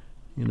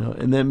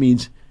 And that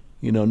means,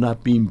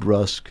 not being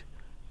brusque,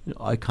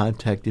 eye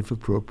contact if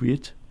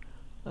appropriate,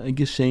 and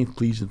just saying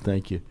please and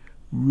thank you.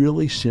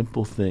 Really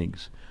simple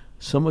things.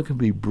 Someone can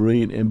be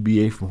brilliant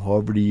MBA from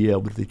Harvard or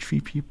Yale, but if they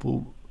treat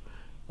people,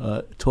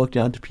 talk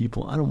down to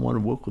people, I don't want to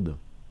work with them.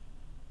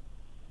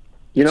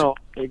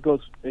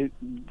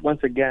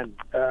 Once again,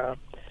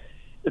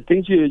 the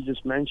things you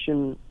just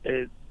mentioned,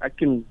 I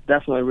can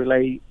definitely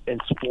relate in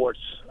sports.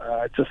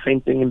 It's the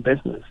same thing in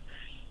business.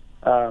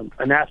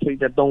 An athlete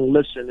that don't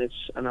listen is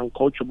an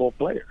uncoachable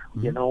player,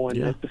 and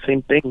It's the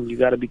same thing. You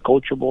got to be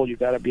coachable. You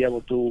got to be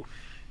able to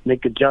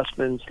make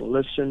adjustments,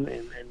 listen,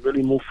 and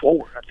really move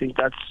forward. I think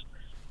that's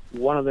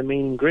one of the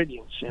main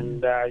ingredients.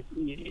 And, I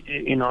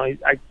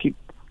keep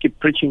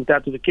preaching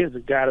that to the kids. You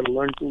got to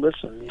learn to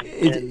listen.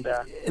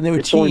 And they're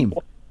a team.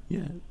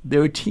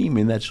 They're a team,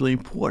 and that's really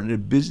important.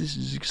 In business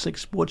is just like a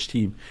sports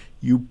team.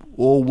 You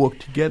all work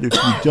together. If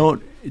you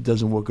don't, it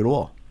doesn't work at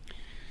all.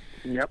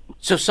 Yep.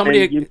 So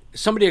somebody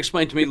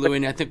explained to me, Louie,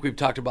 and I think we've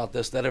talked about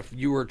this, that if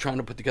you were trying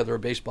to put together a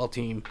baseball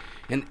team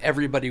and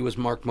everybody was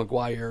Mark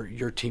McGwire,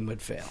 your team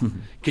would fail.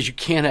 Because you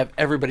can't have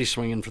everybody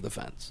swinging for the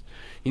fence.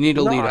 You need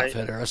a leadoff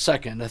hitter, a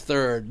second, a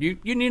third. You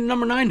need a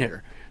number 9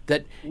 hitter.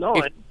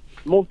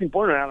 Most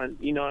important, Alan,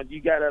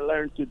 you got to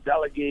learn to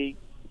delegate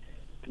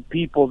to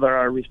people that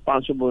are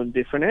responsible in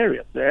different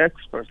areas. They're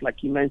experts,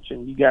 like you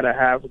mentioned. You got to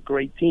have a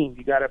great team.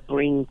 You got to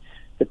bring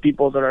the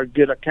people that are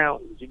good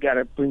accountants. You got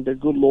to bring the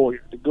good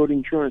lawyer, the good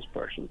insurance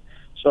person.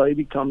 So it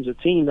becomes a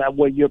team. That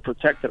way you're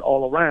protected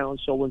all around.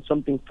 So when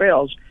something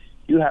fails,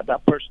 you have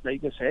that person that you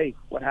can say, hey,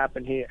 what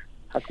happened here?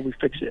 How can we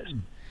fix this?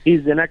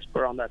 He's an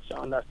expert on that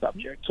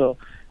subject. So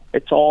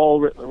it's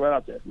all right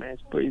out there, man.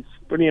 It's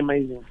pretty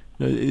amazing.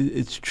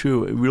 It's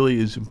true. It really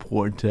is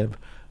important to have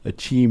a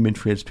team and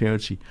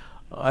transparency.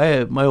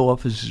 My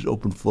office is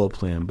open floor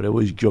plan, but I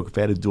always joke if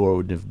I had a door, it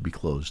would never be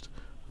closed.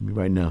 I mean,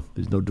 right now,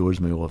 there's no doors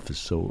in my office,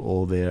 so we're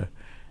all there.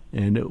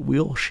 And we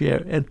all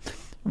share. And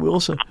we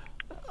also,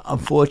 I'm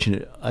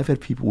fortunate, I've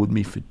had people with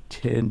me for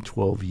 10,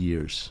 12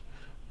 years.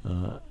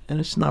 And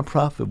it's not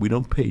profit. We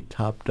don't pay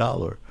top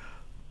dollar,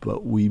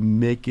 but we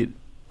make it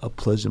a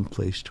pleasant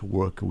place to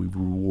work, and we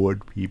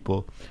reward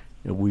people,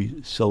 and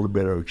we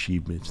celebrate our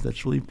achievements.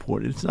 That's really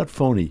important. It's not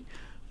phony.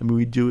 I mean,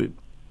 we do it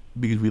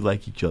because we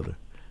like each other,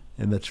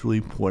 and that's really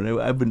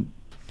important.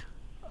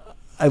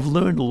 I've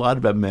learned a lot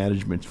about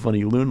management. It's funny,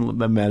 you learn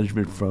about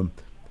management from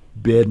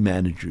bad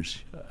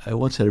managers. I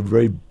once had a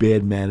very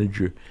bad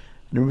manager.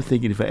 I remember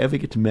thinking, if I ever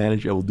get to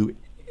manage, I will do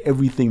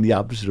everything the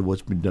opposite of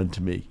what's been done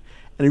to me.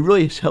 And it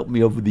really has helped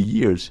me over the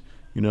years.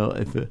 We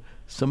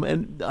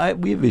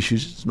have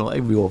issues.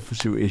 Every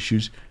officer has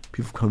issues.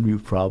 People come to me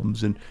with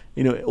problems. And,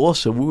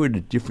 also, we were in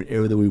a different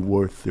era than we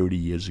were 30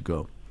 years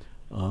ago.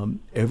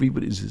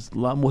 There's a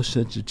lot more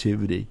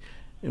sensitivity.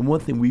 And one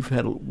thing we've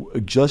had to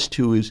adjust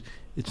to is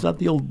it's not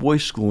the old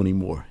boys' school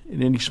anymore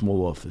in any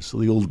small office, or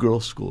the old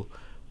girls' school.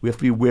 We have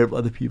to be aware of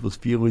other people's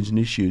feelings and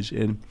issues.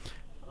 And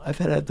I've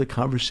had the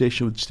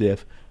conversation with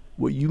staff.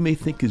 What you may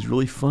think is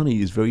really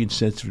funny is very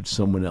insensitive to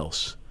someone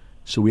else.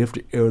 So we have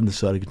to err on the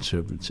side of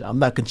conservatives. I'm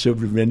not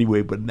conservative in any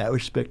way, but in that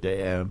respect I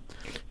am.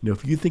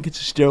 If you think it's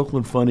hysterical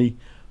and funny,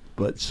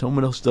 but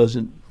someone else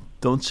doesn't,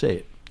 don't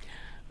say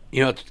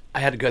it. I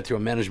had to go through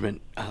a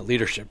management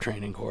leadership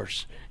training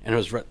course, and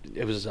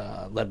it was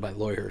led by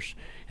lawyers.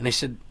 And they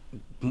said,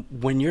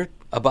 when you're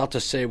about to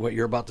say what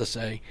you're about to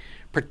say,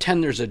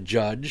 pretend there's a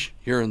judge,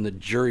 you're in the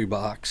jury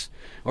box,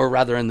 or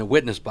rather in the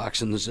witness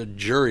box, and there's a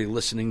jury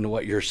listening to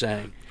what you're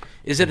saying.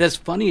 Is it as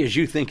funny as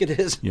you think it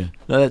is? Yeah,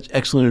 no, that's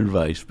excellent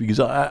advice, because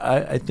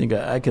I think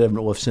I could have an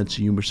off sense of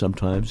humor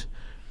sometimes,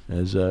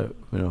 as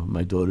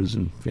my daughters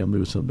and family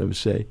would sometimes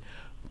say.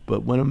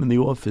 But when I'm in the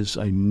office,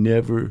 I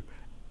never,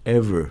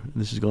 ever, and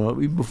this is going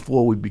on even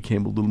before we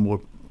became a little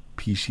more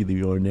PC than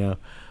we are now,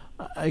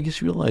 I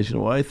just realized,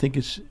 I think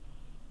it's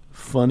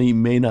funny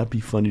may not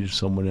be funny to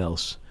someone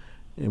else.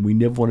 And we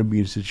never want to be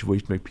in a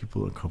situation to make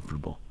people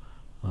uncomfortable,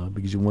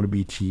 because you want to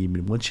be a team.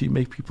 And once you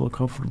make people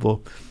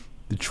uncomfortable,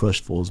 the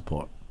trust falls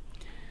apart.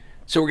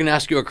 So we're going to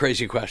ask you a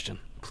crazy question.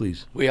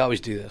 Please. We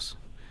always do this.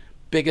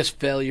 Biggest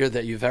failure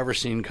that you've ever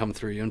seen come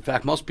through you. In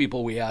fact, most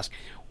people we ask,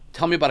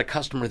 tell me about a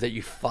customer that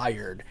you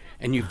fired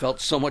and you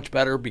felt so much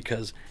better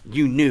because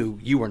you knew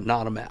you were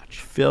not a match.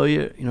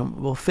 Failure,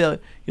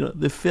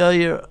 the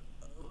failure,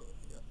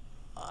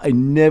 I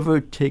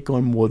never take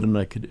on more than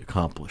I could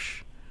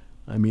accomplish.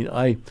 I mean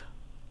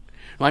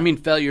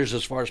failures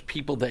as far as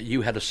people that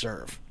you had to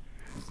serve.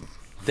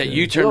 That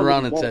you turned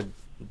around and said,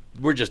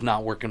 we're just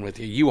not working with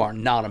you. You are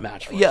not a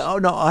match for us. Yeah,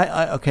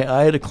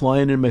 I had a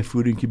client in my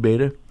food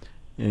incubator,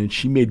 and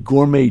she made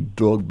gourmet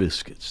dog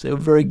biscuits. They were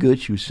very good.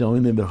 She was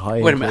selling them at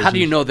high-end Wait a minute, places. how do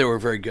you know they were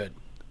very good?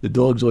 The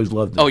dogs always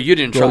loved them. Oh, you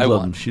didn't dogs try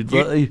loved one.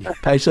 Them.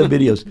 I saw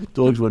videos.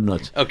 Dogs were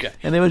nuts. Okay.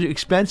 And they were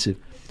expensive.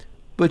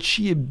 But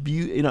she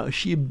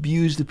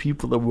abused the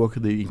people that work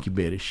at the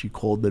incubator. She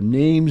called them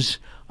names.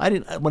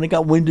 When I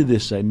got wind of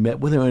this, I met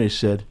with her and I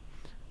said,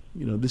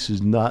 this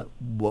is not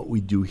what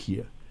we do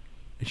here.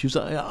 And she was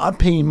like, I'm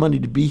paying money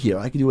to be here.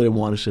 I can do what I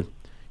want. I said,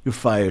 you're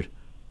fired.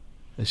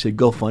 I said,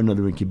 go find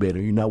another incubator.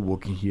 You're not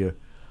working here.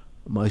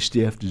 My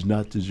staff does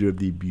not deserve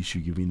the abuse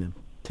you're giving them.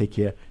 Take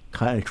care.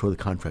 I tore the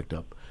contract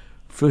up.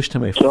 First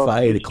time I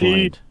fired a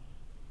client.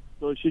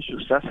 So is she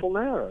successful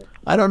now? Or?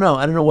 I don't know.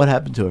 I don't know what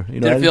happened to her.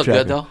 Did it feel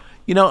good, though?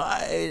 Not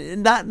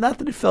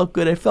that it felt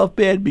good. I felt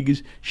bad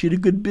because she had a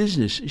good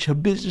business. Her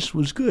business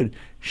was good.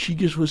 She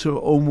just was her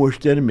own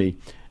worst enemy.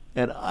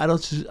 And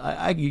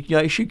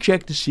I should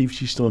check to see if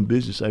she's still in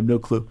business. I have no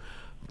clue.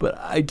 But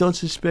I don't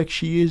suspect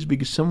she is,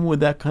 because someone with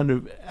that kind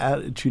of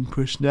attitude and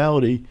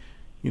personality,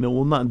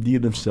 will not endear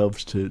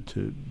themselves to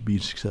be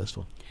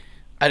successful.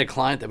 I had a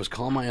client that was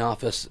calling my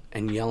office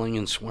and yelling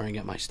and swearing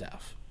at my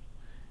staff.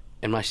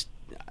 And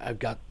I've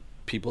got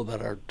people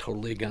that are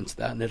totally against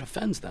that, and it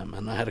offends them.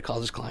 And I had to call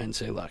this client and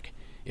say, look,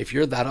 if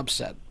you're that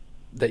upset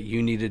that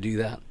you need to do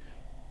that,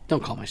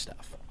 don't call my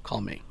staff.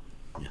 Call me.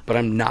 Yeah. But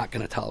I'm not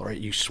going to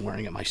tolerate you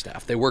swearing at my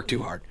staff. They work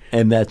too hard.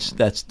 And that's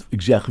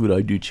exactly what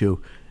I do,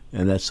 too.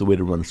 And that's the way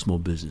to run a small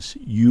business.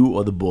 You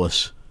are the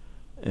boss,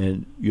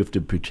 and you have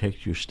to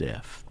protect your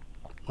staff.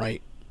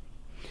 Right.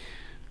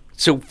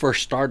 So for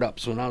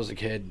startups, when I was a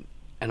kid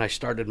and I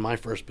started my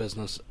first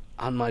business,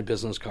 on my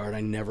business card,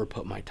 I never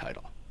put my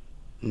title.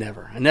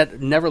 Never. I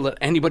never let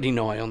anybody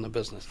know I own the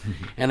business.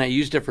 Mm-hmm. And I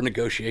used it for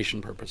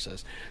negotiation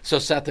purposes. So,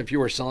 Seth, if you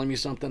were selling me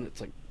something,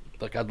 it's like,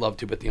 look, I'd love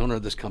to, but the owner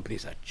of this company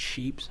is a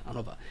cheap son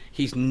of a...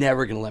 He's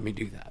never going to let me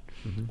do that.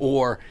 Mm-hmm.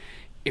 Or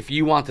if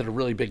you wanted a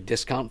really big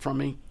discount from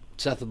me,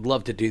 Seth would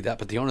love to do that,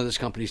 but the owner of this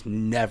company is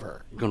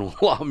never going to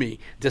allow me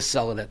to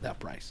sell it at that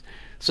price.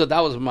 So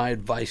that was my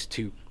advice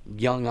to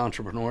young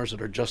entrepreneurs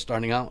that are just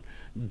starting out.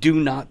 Do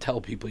not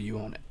tell people you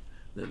own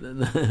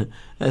it.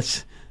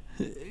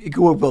 It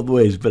could work both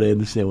ways, but I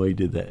understand why you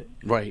did that.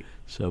 Right.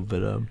 So,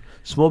 but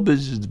small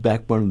business is the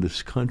backbone of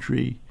this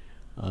country.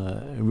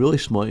 And really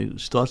small. It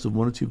starts with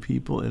one or two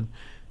people, and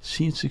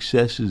seeing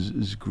success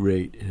is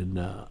great. And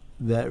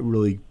that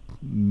really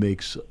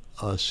makes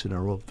us in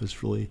our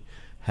office really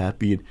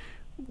happy. And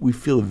we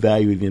feel the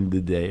value at the end of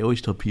the day. I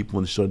always tell people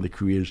when they're starting their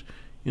careers,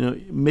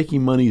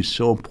 making money is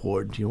so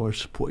important. You want to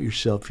support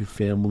yourself, your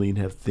family, and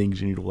have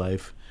things in your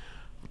life.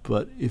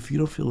 But if you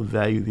don't feel the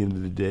value at the end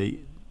of the day,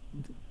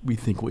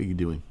 rethink what you're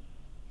doing.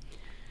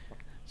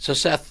 So,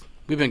 Seth,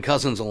 we've been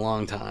cousins a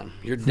long time.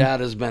 Your dad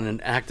has been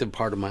an active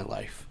part of my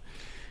life,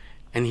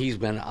 and he's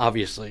been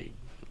obviously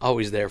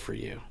always there for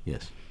you.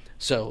 Yes.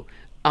 So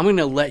I'm going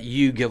to let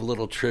you give a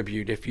little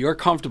tribute, if you're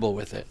comfortable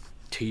with it,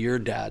 to your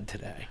dad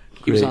today.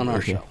 He was on our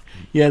show.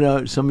 Yeah,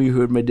 no, some of you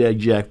heard my dad,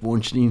 Jack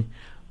Bornstein.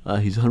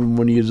 He's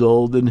 101 years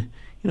old, and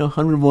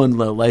 101,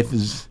 life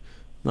is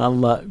not a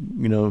lot,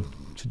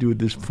 to do at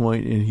this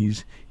point, and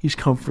he's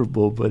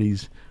comfortable, but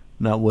he's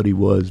not what he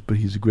was. But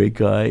he's a great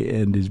guy,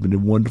 and he's been a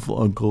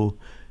wonderful uncle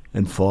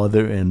and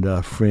father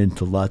and friend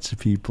to lots of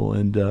people.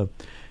 And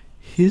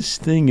his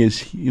thing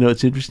is,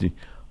 it's interesting.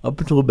 Up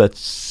until about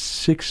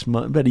 6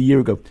 months, about a year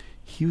ago,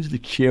 he was the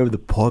chair of the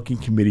parking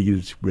committee at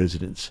his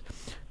residence,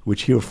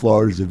 which here in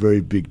Florida is a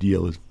very big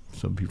deal, as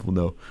some people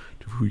know,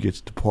 who gets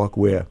to park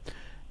where.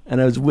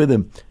 And I was with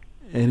him,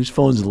 and his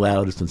phone's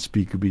loud, it's on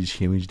speaker, but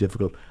he's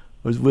difficult.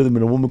 I was with him,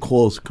 and a woman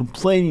calls,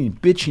 complaining,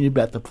 bitching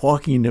about the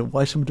parking and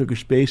why someone took her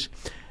space.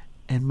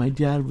 And my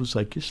dad was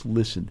like, just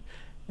listen.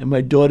 And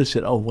my daughter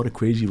said, oh, what a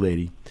crazy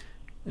lady.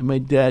 And my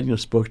dad,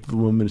 spoke to the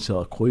woman and said,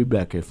 I'll call you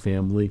back, our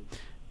family.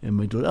 And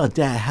my daughter, oh,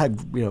 Dad,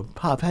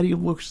 Pop, how do you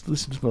listen to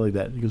something like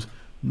that? And he goes,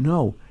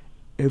 no,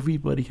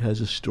 everybody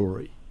has a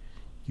story.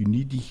 You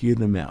need to hear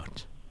them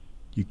out.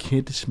 You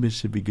can't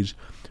dismiss it because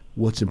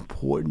what's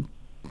important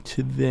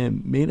to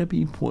them may not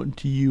be important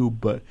to you,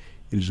 but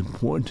it is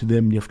important to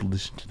them and you have to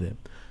listen to them.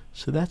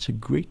 So that's a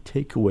great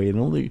takeaway. And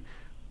only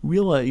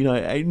realize,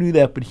 I knew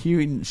that, but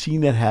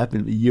seeing that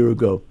happen a year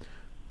ago,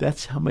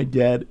 that's how my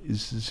dad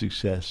is a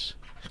success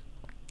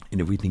in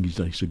everything he's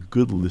done. He's a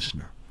good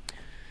listener.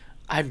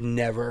 I've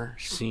never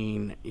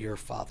seen your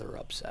father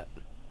upset.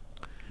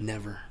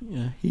 Never.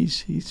 Yeah,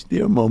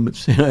 there are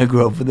moments. I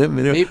grew up with him.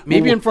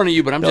 Maybe in front of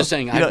you, but I'm just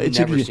saying I've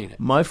never seen it.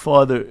 My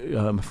father,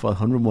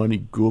 101, he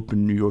grew up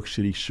in New York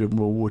City, served in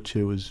World War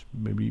II, as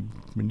maybe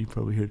you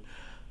probably heard.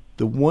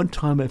 The one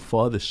time my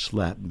father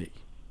slapped me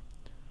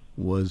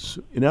was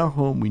in our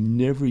home. We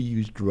never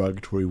used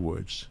derogatory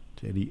words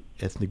to any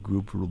ethnic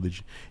group or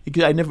religion.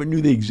 Because I never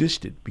knew they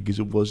existed because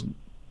it wasn't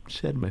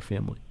said in my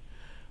family.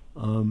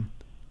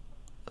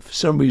 For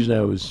some reason,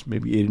 I was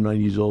maybe 8 or 9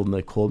 years old, and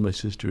I called my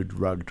sister a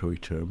derogatory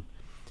term.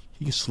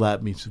 He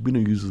slapped me and said, "We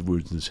don't use those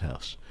words in this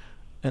house."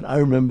 And I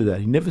remember that.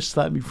 He never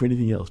slapped me for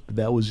anything else, but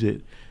that was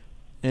it.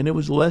 And it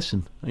was a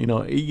lesson.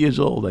 8 years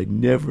old,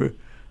 I'm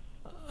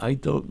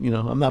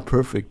not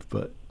perfect,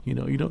 but, you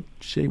don't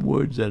say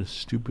words that are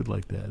stupid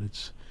like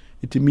that.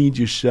 It demeans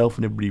yourself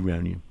and everybody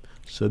around you.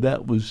 So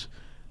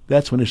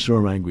that's when I saw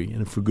him angry,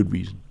 and for good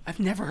reason. I've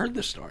never heard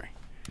this story.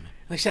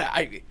 Like I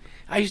said,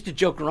 I used to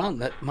joke around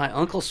that my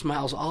uncle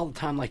smiles all the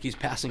time like he's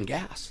passing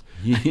gas.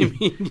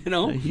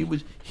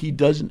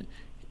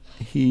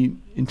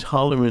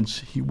 Intolerance,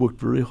 he worked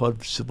very hard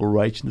for civil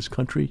rights in this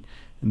country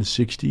in the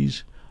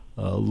 60s.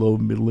 Low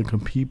middle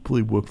income people.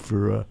 He worked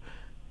for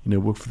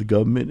the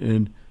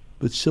government,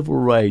 but civil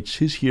rights,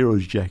 his hero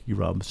is Jackie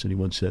Robinson. He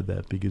once said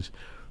that, because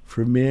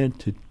for a man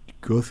to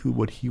go through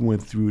what he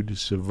went through to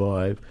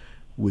survive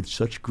with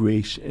such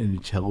grace and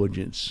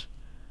intelligence,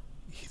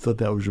 he thought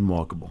that was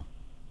remarkable.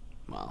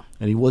 Wow.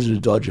 And he wasn't a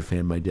Dodger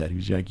fan, my dad. He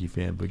was a Yankee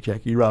fan. But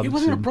Jackie Robinson... He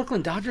wasn't a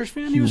Brooklyn Dodgers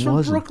fan? He was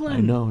from Brooklyn.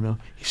 I know.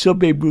 He saw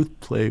Babe Ruth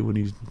play when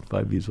he was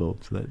 5 years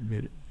old, so that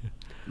made it... Yeah.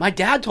 My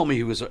dad told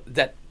me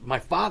that my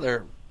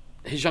father,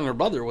 his younger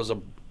brother, was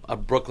a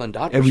Brooklyn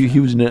Dodgers fan. He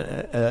was an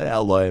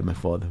outlier, my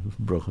father,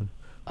 from Brooklyn.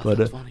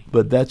 That's funny.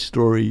 But that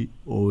story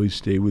always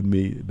stayed with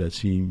me, that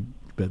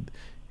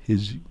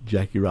his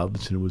Jackie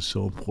Robinson was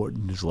so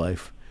important in his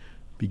life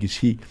because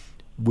he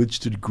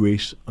withstood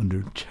grace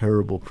under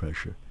terrible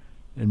pressure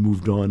and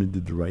moved on and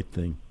did the right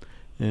thing.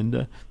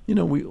 And,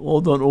 we all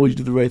don't always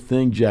do the right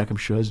thing. Jack, I'm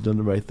sure, has done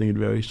the right thing at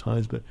various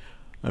times, but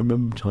I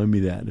remember him telling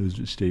me that, and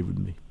it stayed with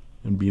me,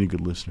 and being a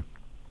good listener.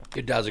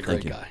 Your dad's a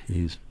great guy.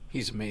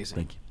 He's amazing.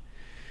 Thank you.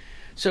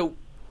 So,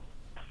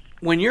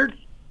 when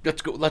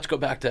let's go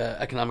back to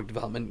economic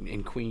development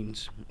in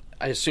Queens.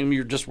 I assume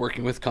you're just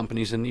working with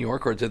companies in New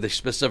York, or do they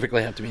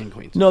specifically have to be in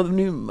Queens? No,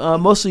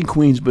 mostly in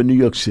Queens, but New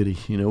York City.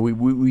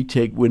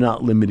 We're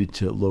not limited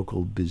to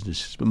local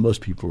businesses, but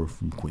most people are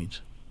from Queens,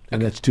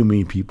 and that's 2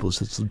 million people,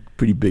 so it's a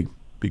pretty big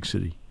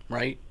city.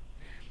 Right.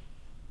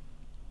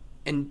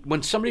 And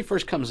when somebody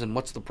first comes in,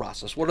 what's the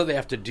process? What do they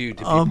have to do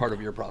to be part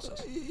of your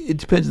process? It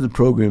depends on the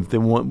program. If they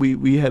want,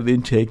 we have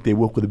intake. They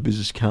work with a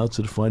business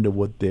counsel to find out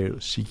what they're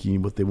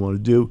seeking, what they want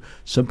to do.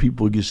 Some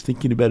people are just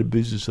thinking about a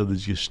business,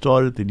 others just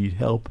started. They need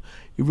help.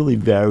 It really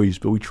varies,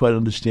 but we try to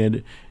understand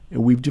it.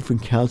 And we have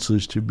different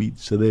counselors to meet,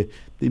 so they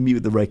meet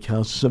with the right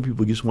counsel. Some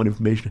people just want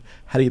information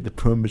how to get the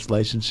permits,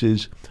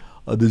 licenses.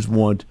 Others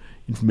want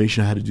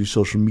information on how to do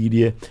social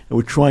media. And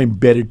we're trying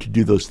better to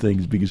do those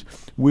things because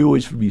we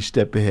always be a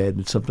step ahead, and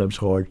it's sometimes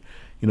hard.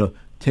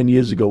 10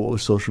 years ago, what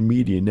was social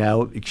media?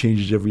 Now it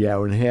changes every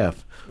hour and a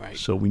half. Right.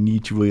 So we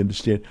need to really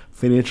understand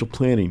financial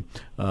planning.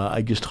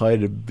 I just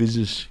hired a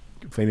business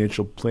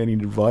financial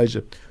planning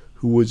advisor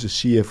who was a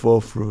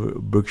CFO for a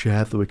Berkshire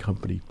Hathaway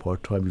company,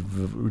 part-time,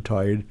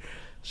 retired.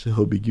 So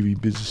he'll be giving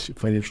business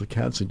financial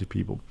counseling to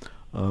people.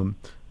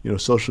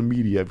 Social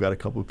media, I've got a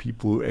couple of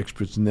people who are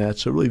experts in that,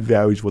 so it really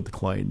varies what the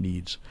client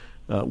needs.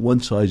 One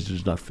size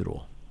does not fit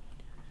all.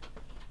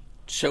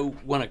 So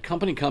when a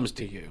company comes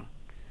to you,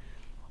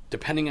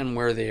 depending on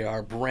where they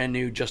are, brand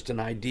new, just an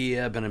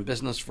idea, been in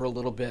business for a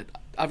little bit,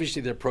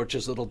 obviously their approach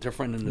is a little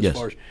different as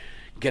far as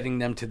getting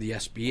them to the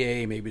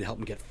SBA, maybe to help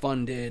them get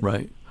funded.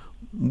 Right.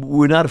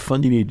 We're not a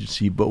funding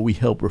agency, but we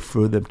help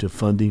refer them to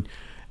funding.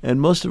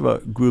 And most of our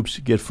groups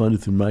get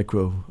funded through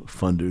micro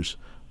funders.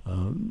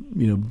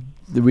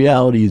 The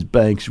reality is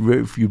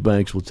very few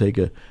banks will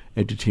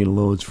entertain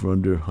loans for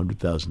under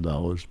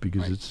 $100,000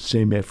 because it's the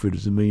same effort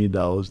as $1 million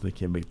and they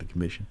can't make the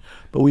commission.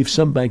 But we have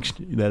some banks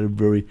that are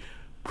very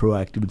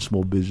proactive in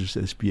small business,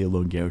 SBA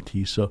loan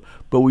guarantees. So,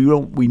 but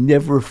we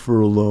never refer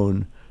a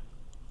loan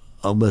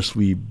unless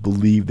we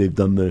believe they've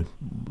done the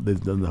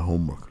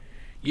homework.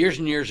 Years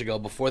and years ago,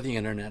 before the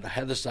internet, I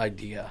had this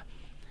idea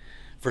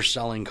for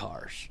selling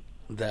cars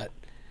that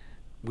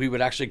we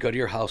would actually go to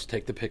your house,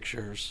 take the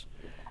pictures,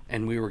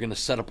 and we were going to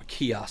set up a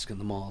kiosk in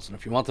the malls. And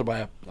if you wanted to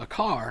buy a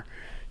car,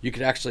 you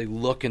could actually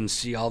look and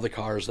see all the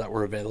cars that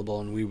were available,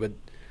 and we would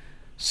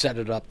set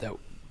it up that,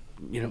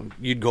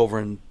 you'd go over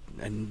and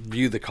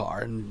view the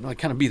car and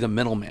kind of be the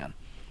middleman.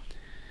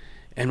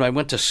 And I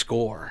went to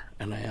SCORE,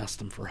 and I asked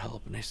them for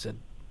help, and they said,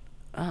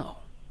 oh,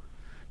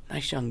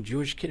 nice young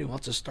Jewish kid who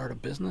wants to start a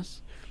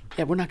business?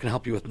 Yeah, we're not going to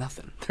help you with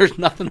nothing. There's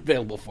nothing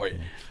available for you.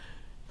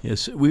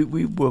 Yes,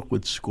 we work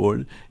with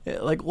SCORE.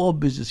 Like all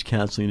business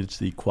counseling, it's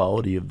the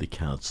quality of the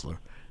counselor,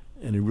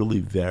 and it really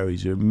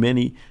varies. There are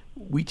many.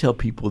 We tell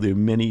people there are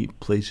many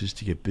places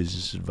to get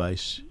business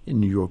advice in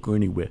New York or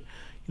anywhere.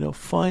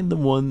 Find the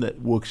one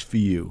that works for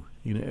you.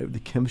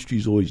 The chemistry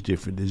is always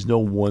different. There's no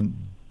one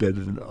better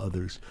than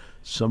others.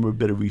 Some are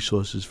better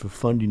resources for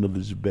funding,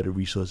 others are better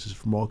resources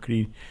for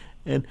marketing.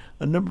 And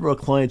a number of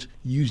our clients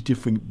use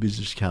different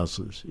business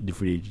counselors in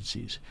different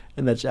agencies,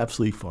 and that's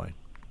absolutely fine.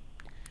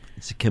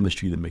 It's the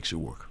chemistry that makes it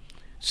work.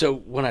 So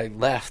when I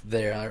left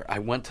there, I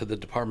went to the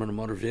Department of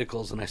Motor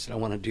Vehicles, and I said, I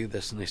want to do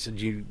this. And they said,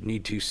 you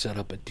need to set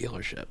up a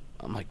dealership.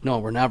 I'm like, no,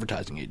 we're an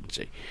advertising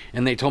agency.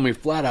 And they told me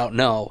flat out,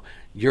 no,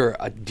 you're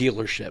a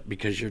dealership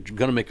because you're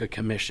going to make a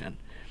commission.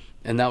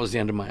 And that was the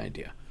end of my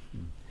idea.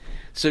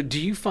 So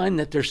do you find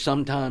that there's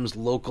sometimes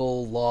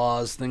local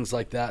laws, things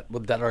like that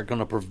are going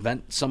to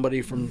prevent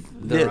somebody from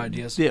their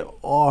ideas? There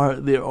are.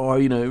 It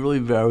really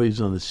varies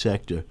on the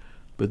sector.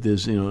 But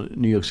there's,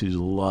 New York City has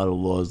a lot of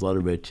laws, a lot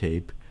of red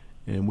tape.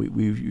 And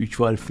we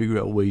try to figure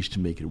out ways to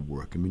make it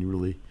work. I mean,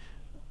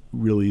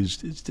 really,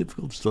 it's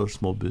difficult to start a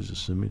small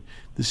business. I mean,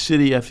 the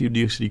city, after New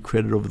York City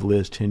credit over the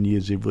last 10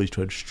 years, they've really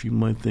tried to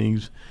streamline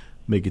things,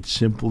 make it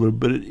simpler,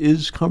 but it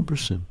is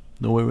cumbersome.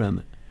 No way around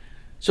that.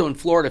 So in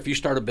Florida, if you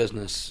start a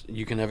business,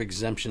 you can have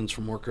exemptions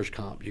from workers'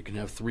 comp. You can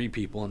have 3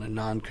 people in a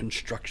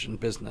non-construction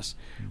business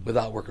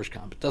without workers'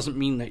 comp. It doesn't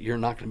mean that you're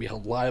not going to be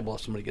held liable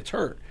if somebody gets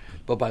hurt,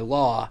 but by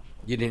law,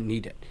 you didn't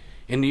need it.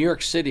 In New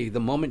York City, the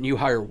moment you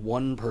hire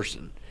one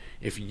person,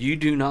 if you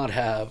do not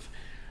have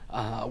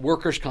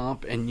workers'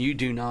 comp and you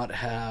do not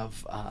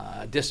have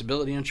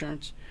disability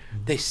insurance,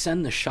 they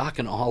send the shock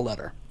and awe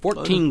letter,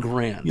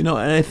 $14,000. And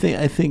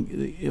I think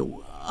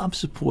I'm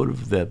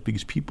supportive of that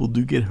because people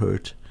do get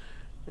hurt,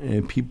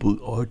 and people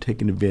are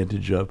taken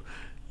advantage of.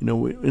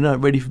 We're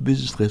not ready for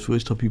business class. We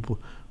always tell people,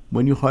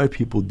 when you hire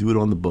people, do it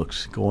on the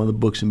books. Go on the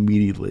books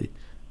immediately.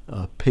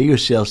 Pay your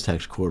sales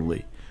tax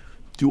quarterly.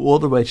 Do all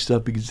the right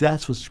stuff because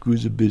that's what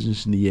screws a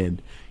business in the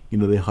end.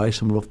 They hire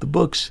someone off the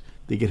books.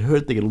 They get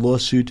hurt. They get a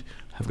lawsuit.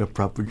 Have got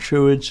proper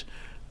insurance.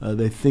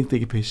 They think they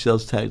can pay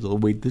sales tax. They'll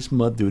wait this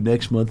month, do it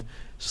next month.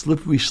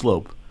 Slippery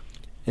slope,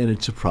 and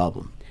it's a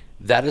problem.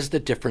 That is the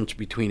difference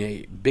between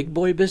a big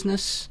boy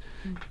business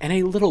and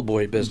a little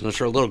boy business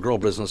or a little girl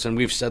business. And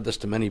we've said this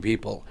to many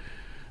people.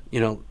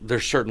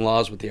 There's certain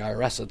laws with the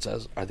IRS that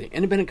says, are they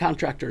independent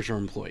contractors or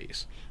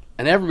employees?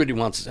 And everybody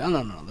wants to say, oh,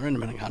 no, they're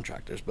independent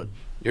contractors. But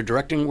you're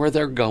directing where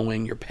they're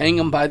going. You're paying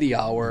them by the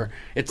hour.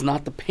 It's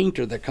not the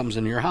painter that comes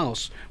into your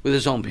house with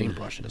his own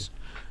paintbrushes.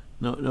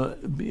 No,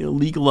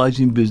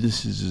 legalizing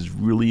businesses is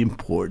really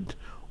important.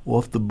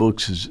 Off the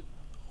books is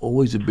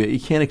always a bit. You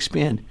can't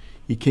expand.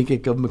 You can't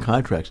get government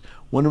contracts.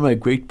 One of my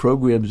great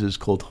programs is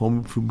called Home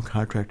Improvement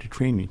Contractor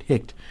Training,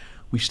 HICT.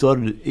 We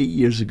started it 8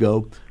 years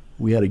ago.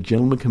 We had a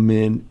gentleman come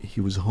in.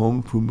 He was a home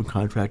improvement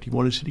contractor. He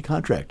wanted a city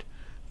contract,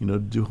 to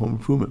do home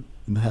improvement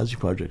in the housing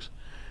projects.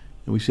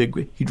 And we said,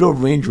 great. He drove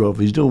a Range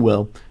Rover. He's doing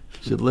well.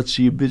 He said, let's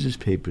see your business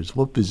papers.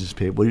 What business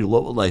paper? What are your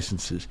local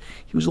licenses?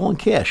 He was all in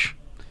cash.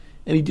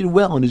 And he did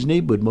well in his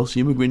neighborhood,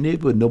 mostly immigrant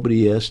neighborhood.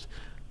 Nobody asked,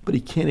 but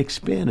he can't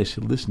expand. I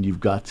said, listen, you've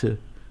got to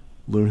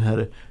learn how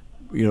to,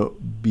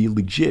 be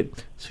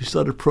legit. So he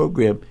started a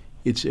program.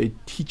 It's a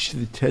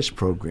teach-to-the-test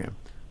program.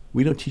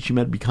 We don't teach them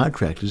how to be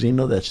contractors. They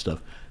know that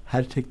stuff.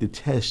 How to take the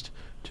test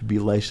to be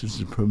licensed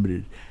and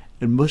permitted.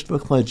 And most of our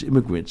clients are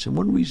immigrants. And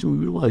one reason we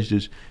realized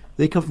is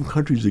they come from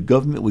countries the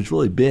government was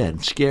really bad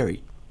and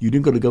scary. You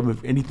didn't go to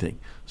government for anything.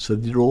 So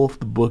they did it all off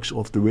the books,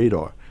 off the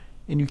radar.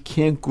 And you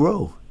can't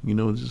grow.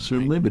 There's a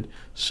certain limit.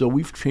 So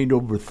we've trained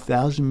over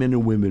 1,000 men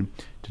and women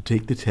to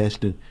take the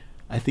test, and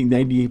I think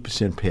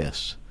 98%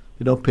 pass.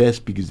 They don't pass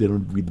because they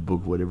don't read the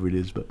book, whatever it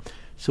is. But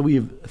so we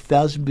have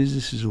 1,000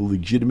 businesses who are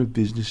legitimate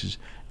businesses,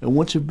 and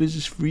once a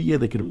business for a year,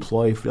 they can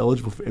apply if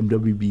eligible for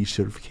MWB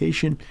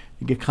certification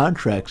and get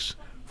contracts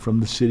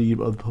from the city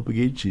and other public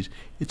agencies.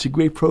 It's a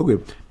great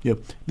program.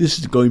 This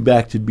is going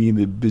back to being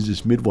the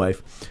business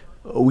midwife.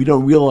 We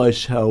don't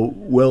realize how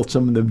well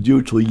some of them do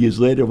until years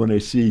later when I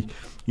see,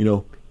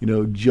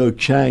 Joe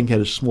Chang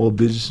had a small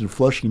business in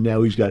Flushing.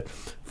 Now he's got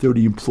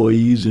 30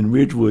 employees in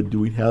Ridgewood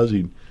doing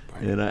housing.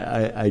 Right. And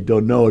I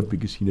don't know it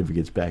because he never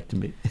gets back to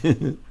me.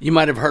 You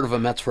might have heard of a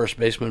Mets first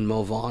baseman,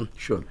 Mo Vaughn.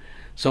 Sure.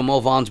 So Mo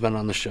Vaughn's been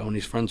on the show, and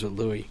he's friends with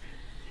Louis.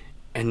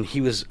 And he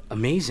was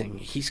amazing.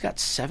 He's got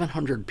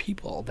 700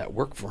 people that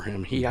work for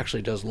him. He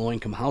actually does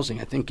low-income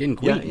housing, I think, in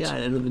Queens. Yeah,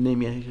 I know the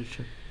name. Yeah,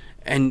 sure.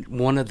 And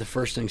one of the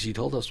first things he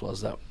told us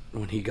was that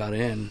when he got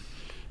in,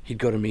 he'd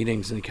go to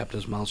meetings and he kept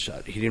his mouth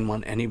shut. He didn't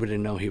want anybody to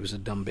know he was a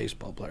dumb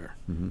baseball player.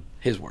 Mm-hmm.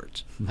 His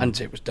words. Mm-hmm. I didn't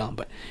say it was dumb,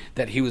 but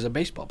that he was a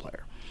baseball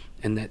player.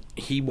 And that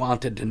he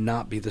wanted to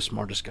not be the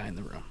smartest guy in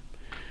the room.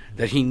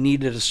 That he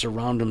needed to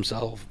surround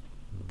himself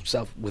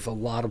with a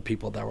lot of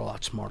people that were a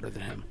lot smarter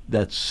than him.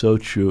 That's so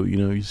true.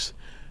 He's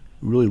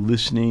really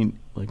listening,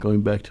 like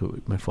going back to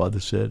what my father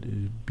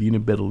said, being a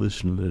better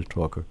listener than a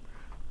talker.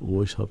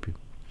 always help you.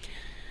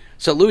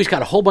 So Louis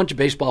got a whole bunch of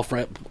baseball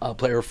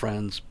player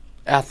friends,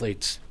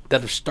 athletes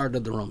that have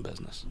started their own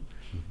business.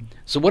 Mm-hmm.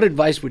 So what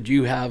advice would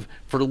you have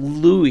for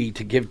Louis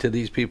to give to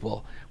these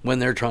people when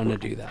they're trying to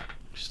do that?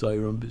 Start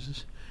your own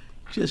business.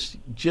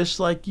 Just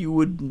like you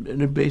would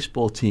in a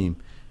baseball team.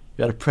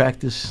 You got to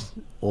practice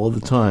all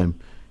the time.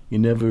 You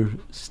never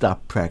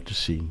stop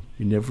practicing.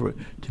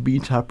 To be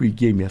on top of your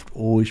game, you have to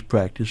always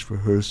practice,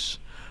 rehearse,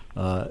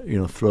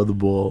 throw the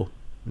ball,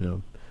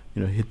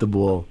 hit the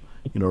ball,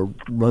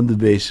 run the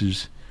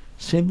bases.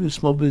 Same thing with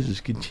small business.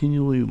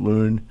 Continually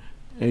learn,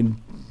 and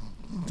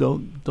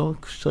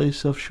don't sell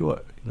yourself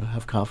short.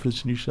 Have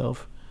confidence in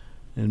yourself,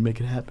 and make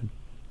it happen.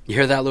 You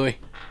hear that, Louis?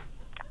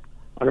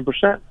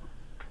 100%.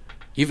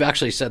 You've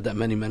actually said that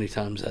many, many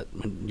times, that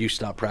when you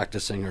stop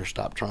practicing or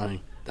stop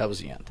trying, that was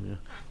the end. Yeah.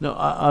 No,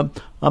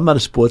 I'm not a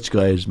sports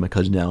guy, as my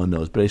cousin Alan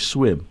knows, but I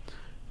swim,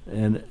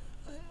 and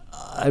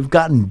I've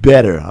gotten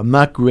better. I'm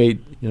not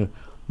great.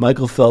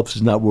 Michael Phelps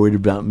is not worried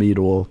about me at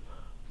all,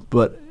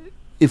 but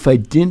if I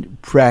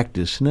didn't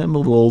practice, and I'm a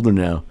little older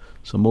now,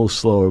 so I'm a little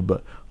slower,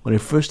 but when I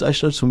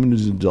started swimming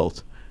as an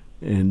adult,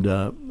 and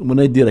when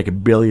I did, I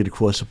could barely get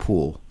across a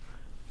pool.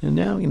 And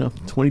now,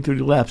 20,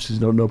 30 laps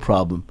is no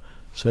problem.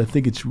 So I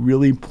think it's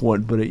really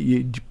important, but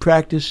you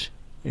practice,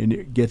 and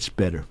it gets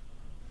better.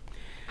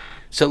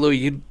 So, Louis,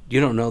 you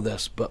don't know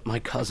this, but my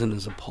cousin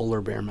is a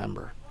polar bear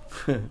member.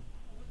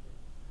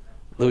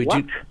 Louis,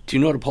 do you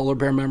know what a polar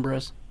bear member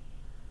is?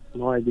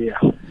 No idea.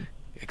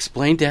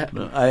 Explain that.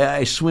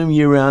 I swim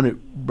year-round at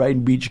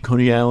Brighton Beach at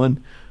Coney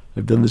Island.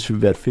 I've done this for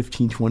about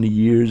 15, 20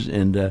 years,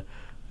 and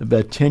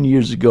about 10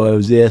 years ago I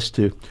was asked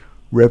to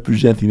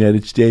represent the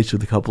United States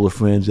with a couple of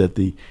friends at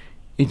the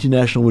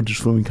International Winter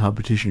Swimming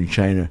Competition in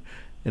China.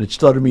 And it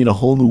started me in a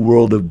whole new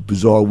world of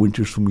bizarre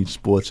winter swimming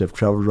sports. I've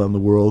traveled around the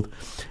world,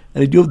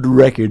 and I do have the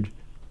record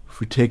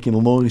for taking the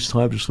longest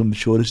time to swim the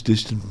shortest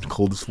distance in the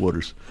coldest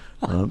waters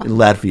in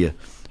Latvia.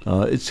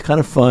 It's kind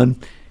of fun.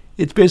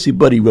 It's basically a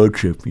buddy road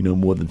trip,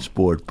 more than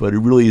sport, but it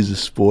really is a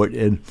sport,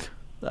 and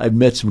I've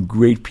met some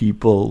great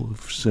people,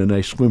 and I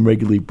swim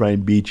regularly at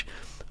Brighton Beach.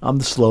 I'm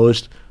the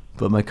slowest,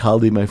 but my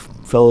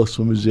fellow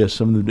swimmers there,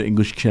 some of them the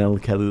English Channel,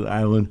 Catalina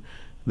Island,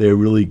 they're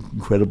really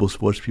incredible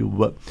sports people,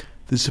 but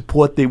the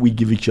support that we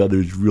give each other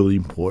is really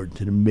important,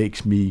 and it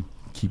makes me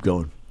keep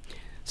going.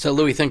 So,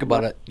 Louis, think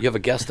about it. You have a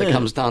guest that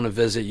comes down to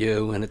visit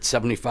you, and it's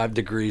 75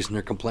 degrees, and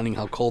they're complaining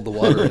how cold the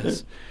water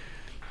is.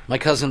 My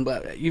cousin,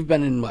 you've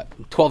been in,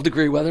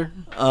 12-degree weather?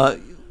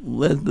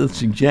 Let's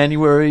see,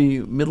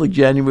 middle of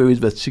January was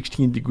about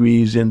 16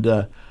 degrees,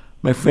 and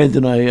my friend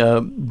and I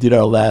did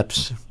our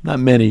laps, not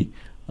many.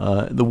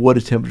 The water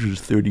temperature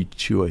was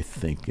 32, I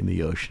think, in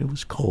the ocean. It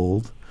was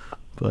cold,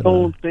 but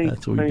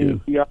that's what we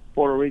do. The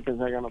Puerto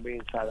Ricans are going to be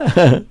inside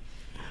that.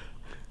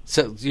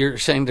 So you're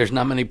saying there's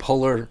not many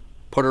Puerto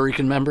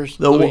Rican members?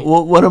 No,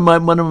 one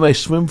of my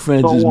swim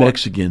friends is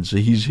Mexican, so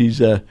he's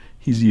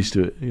used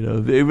to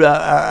it.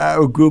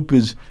 Our group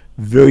is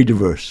very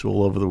diverse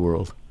all over the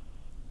world.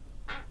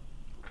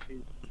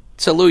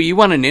 So, Lou, you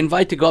want an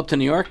invite to go up to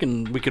New York,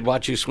 and we could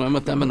watch you swim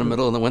with them in the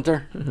middle of the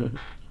winter?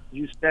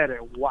 You said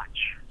it.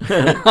 Watch.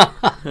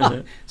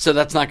 So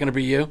that's not going to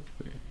be you?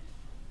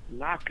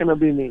 Not going to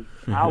be me.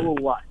 I will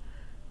watch.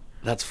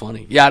 That's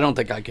funny. Yeah, I don't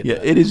think I could. Yeah,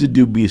 it is a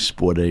dubious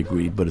sport, I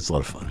agree, but it's a lot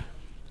of fun.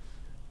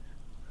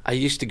 I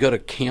used to go to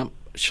Camp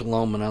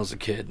Shalom when I was a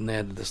kid, and they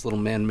had this little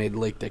man-made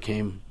lake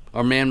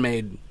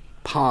man-made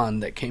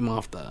pond that came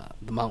off the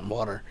mountain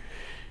water,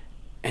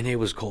 and it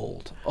was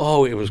cold.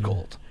 Oh, it was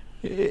cold.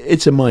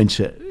 It's a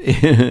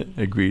mindset.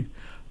 Agreed.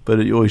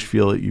 But you always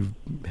feel that you've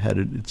had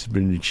it. It's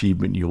been an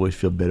achievement. You always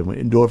feel better when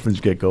endorphins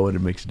get going.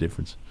 It makes a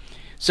difference.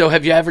 So,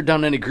 have you ever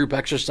done any group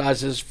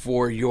exercises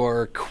for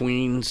your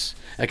Queens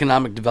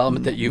Economic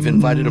Development that you've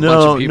invited a bunch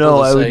of people to say,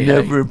 No, I would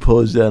never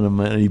impose that on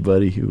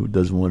anybody who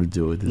doesn't want to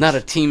do it. Not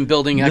a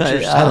team-building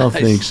exercise? I don't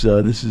think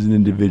so. This is an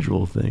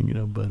individual thing,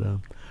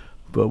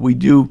 But we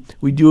do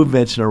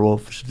events in our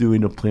office,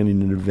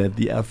 planning an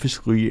event. Our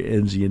fiscal year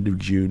ends the end of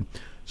June.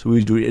 So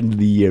we do it end of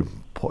the year,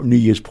 New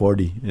Year's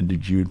party, end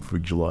of June for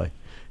July.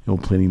 And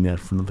we're planning that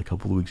for another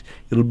couple of weeks.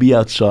 It'll be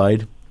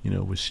outside.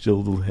 We're still a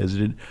little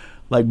hesitant.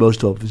 Like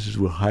most offices,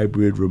 we're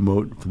hybrid,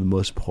 remote for the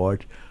most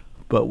part.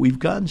 But we've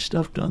gotten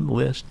stuff done the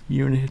last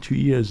year and a half, 2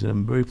 years, and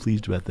I'm very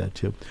pleased about that,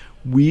 too.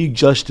 We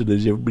adjusted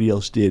as everybody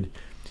else did.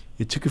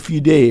 It took a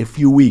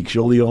few weeks.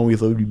 Early on, we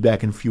thought we'd be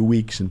back in a few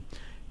weeks, and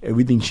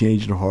everything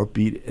changed in a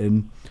heartbeat.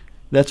 And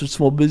that's what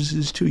small business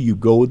is, too. You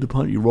go with the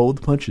punch, you roll with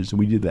the punches, and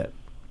we did that.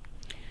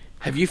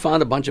 Have you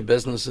found a bunch of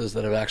businesses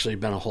that have actually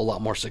been a whole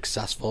lot more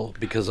successful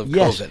because of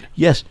COVID?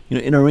 Yes.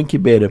 In our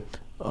incubator,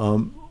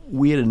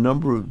 we had a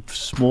number of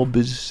small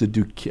businesses that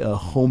do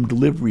home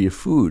delivery of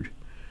food.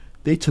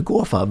 They took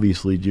off,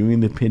 obviously,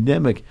 during the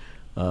pandemic.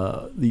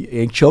 The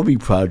Anchovy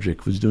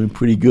Project was doing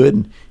pretty good,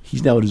 and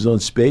he's now at his own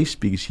space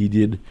because he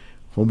did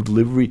home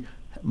delivery.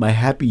 My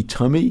Happy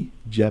Tummy,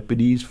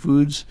 Japanese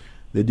foods,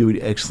 they're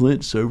doing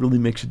excellent, so it really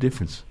makes a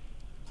difference.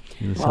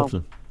 It's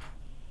helping.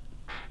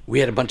 We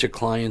had a bunch of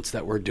clients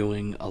that were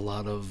doing a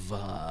lot of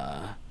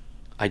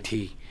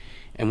IT,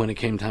 And when it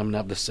came time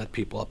now to set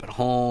people up at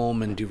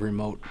home and do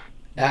remote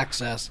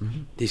access,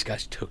 these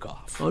guys took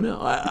off. Oh no!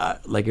 I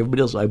like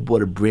everybody else. I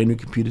bought a brand new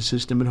computer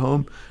system at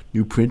home,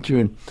 new printer,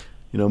 and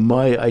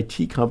my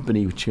IT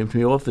company, which came to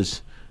my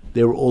office,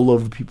 they were all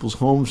over people's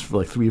homes for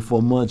like 3 or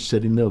 4 months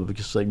setting them up,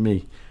 just like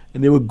me,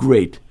 and they were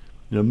great.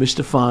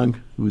 Mr.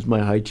 Fong, who was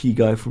my IT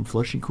guy from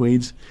Flushing,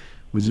 Queens,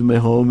 was in my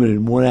home, and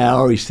in 1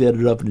 hour he set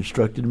it up and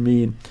instructed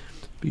me, and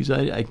because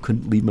I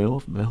couldn't leave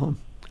my home.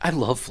 I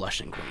love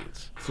Flushing,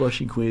 Queens.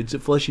 Flushing, Queens.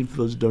 Flushing, for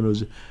those who don't know,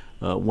 is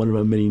one of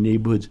our many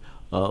neighborhoods.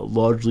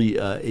 Largely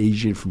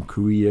Asian, from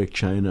Korea,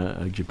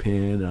 China,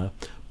 Japan,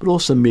 but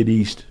also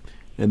Mideast,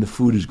 and the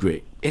food is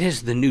great. It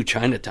is the new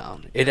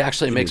Chinatown. It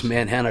actually makes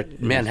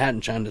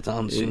Manhattan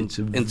Chinatown seem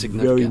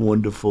insignificant. Very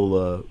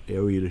wonderful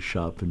area to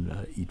shop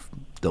and eat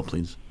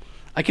dumplings.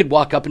 I could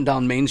walk up and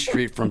down Main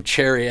Street from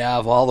Cherry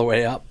Ave all the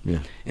way up. Yeah.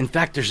 In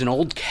fact, there's an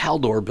old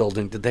Caldor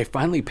building. Did they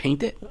finally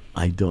paint it?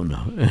 I don't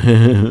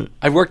know.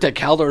 I worked at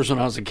Caldor's when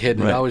I was a kid,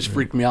 and Right. it always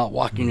freaked me out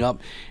walking up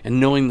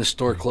and knowing the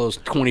store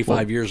closed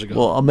 25 years ago.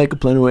 Well, I'll make a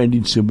plan. We're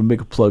ending soon, but make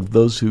a plug.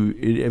 Those who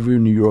ever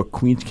in New York,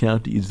 Queens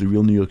County is the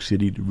real New York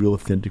City, the real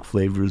authentic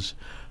flavors.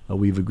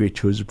 We have a great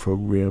tourism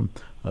program,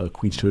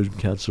 Queens Tourism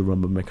Council,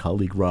 run by my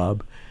colleague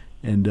Rob.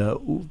 And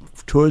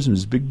tourism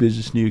is big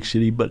business in New York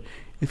City, but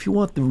if you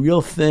want the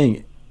real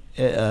thing,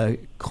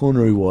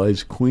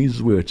 culinary-wise, Queens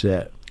is where it's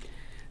at.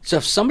 So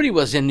if somebody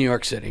was in New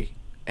York City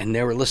and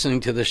they were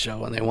listening to this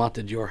show and they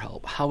wanted your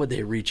help, how would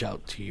they reach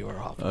out to your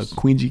office?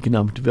 Queens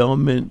Economic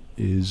Development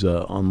is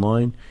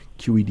online,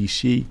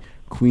 QEDC,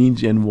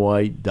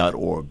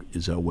 queensny.org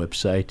is our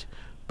website.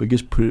 But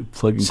just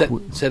plug in...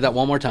 Say that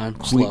one more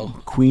time, slow.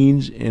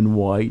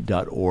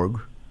 queensny.org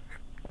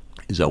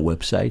is our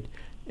website.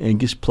 And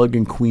just plug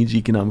in Queens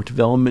Economic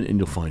Development and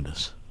you'll find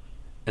us.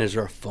 And is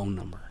there a phone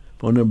number?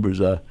 Phone number is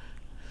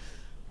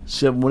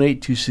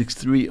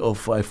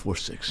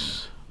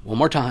 718-263-0546. One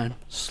more time,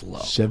 slow.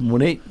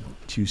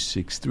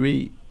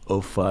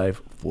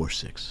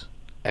 718-263-0546.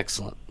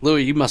 Excellent.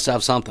 Louis, you must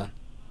have something.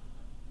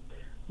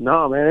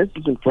 No, man,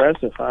 this is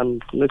impressive.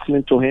 I'm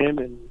listening to him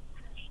and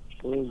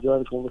really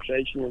enjoying the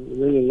conversation and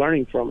really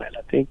learning from it.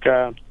 I think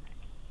if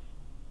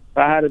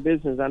I had a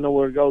business, I know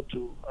where to go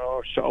to,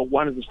 or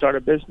wanted to start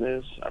a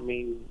business, I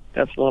mean,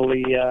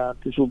 definitely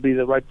this will be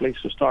the right place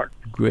to start.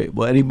 Great.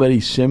 Well, anybody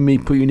send me,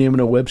 put your name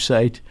on our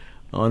website,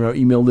 on our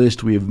email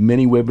list. We have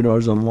many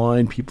webinars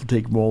online. People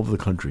take them all over the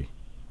country.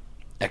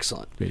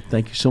 Excellent. Great.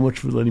 Thank you so much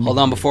for letting me. Hold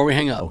on before we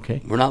hang up.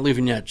 Okay. We're not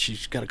leaving yet.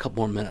 She's got a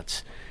couple more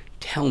minutes.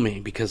 Tell me,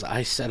 because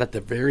I said at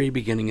the very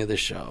beginning of the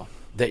show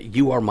that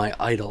you are my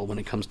idol when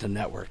it comes to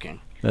networking.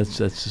 That's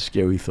a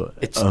scary thought.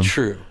 It's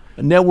true.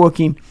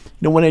 Networking,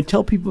 when I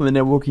tell people in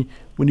networking,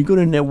 when you go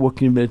to a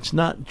networking event, it's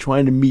not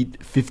trying to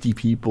meet 50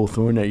 people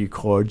throwing out your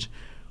cards.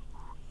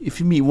 If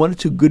you meet 1 or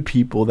 2 good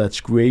people,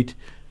 that's great.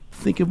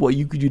 Think of what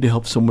you could do to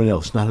help someone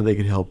else, not how they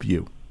could help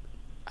you.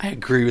 I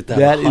agree with that.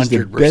 That 100%. is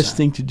the best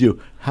thing to do.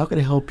 How can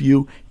I help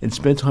you and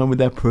spend time with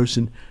that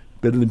person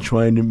better than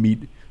trying to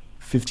meet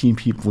 15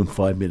 people in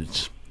 5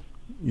 minutes?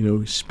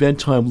 Spend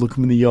time, look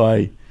them in the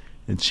eye,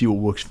 and see what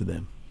works for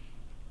them.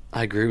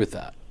 I agree with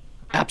that.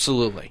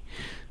 Absolutely.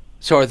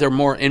 So are there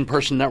more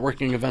in-person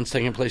networking events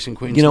taking place in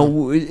Queens?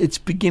 It's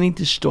beginning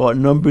to start.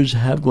 Numbers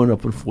have gone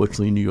up,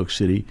 unfortunately, in New York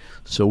City,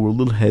 so we're a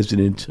little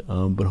hesitant,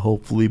 but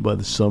hopefully by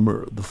the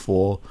summer, the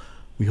fall,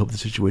 we hope the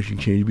situation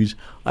changes. Because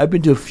I've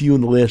been to a few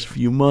in the last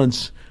few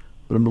months,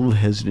 but I'm a little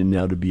hesitant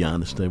now, to be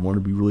honest. I want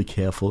to be really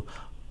careful.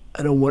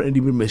 I don't want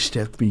anybody in my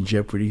staff to be in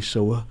jeopardy,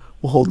 so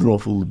we're holding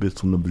off a little bit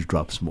till numbers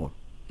drop some more.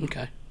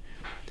 Okay.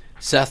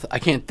 Seth, I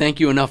can't thank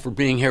you enough for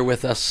being here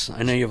with us.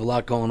 I know you have a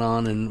lot going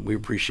on, and we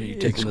appreciate you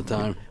taking the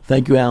time.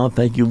 Thank you, Alan.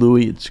 Thank you,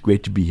 Louis. It's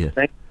great to be here.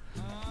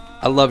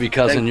 I love you,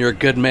 cousin. You're a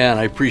good man.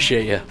 I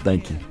appreciate you.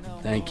 Thank you.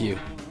 Thank you.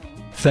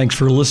 Thanks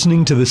for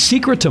listening to The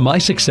Secret to My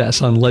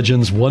Success on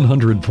Legends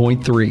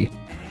 100.3.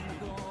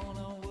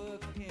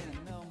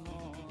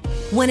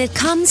 When it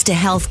comes to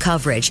health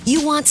coverage,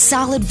 you want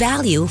solid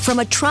value from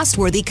a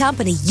trustworthy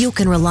company you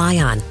can rely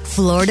on.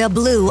 Florida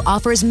Blue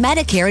offers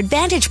Medicare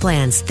Advantage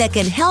plans that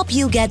can help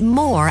you get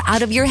more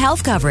out of your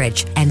health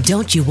coverage. And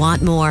don't you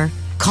want more?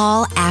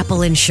 Call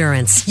Apple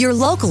Insurance, your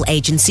local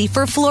agency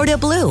for Florida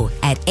Blue,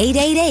 at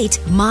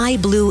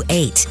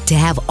 888-MY-BLUE-8 to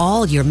have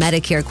all your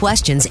Medicare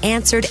questions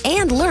answered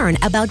and learn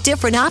about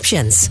different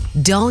options.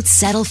 Don't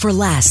settle for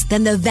less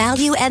than the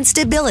value and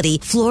stability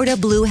Florida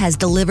Blue has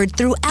delivered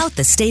throughout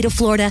the state of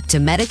Florida to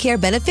Medicare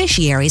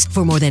beneficiaries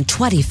for more than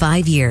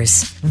 25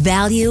 years.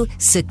 Value,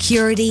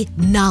 security,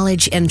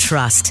 knowledge, and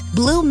trust.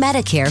 Blue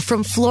Medicare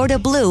from Florida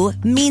Blue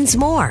means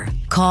more.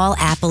 Call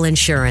Apple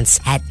Insurance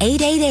at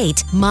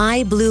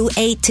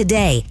 888-MY-BLUE-8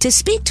 today to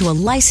speak to a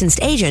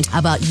licensed agent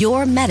about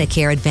your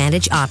Medicare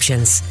Advantage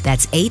options.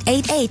 That's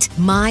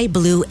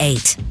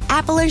 888-MY-BLUE-8.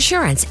 Apple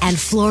Insurance and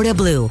Florida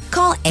Blue.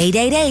 Call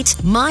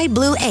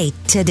 888-MY-BLUE-8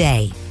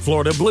 today.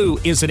 Florida Blue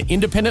is an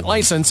independent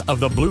license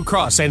of the Blue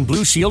Cross and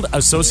Blue Shield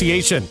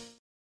Association.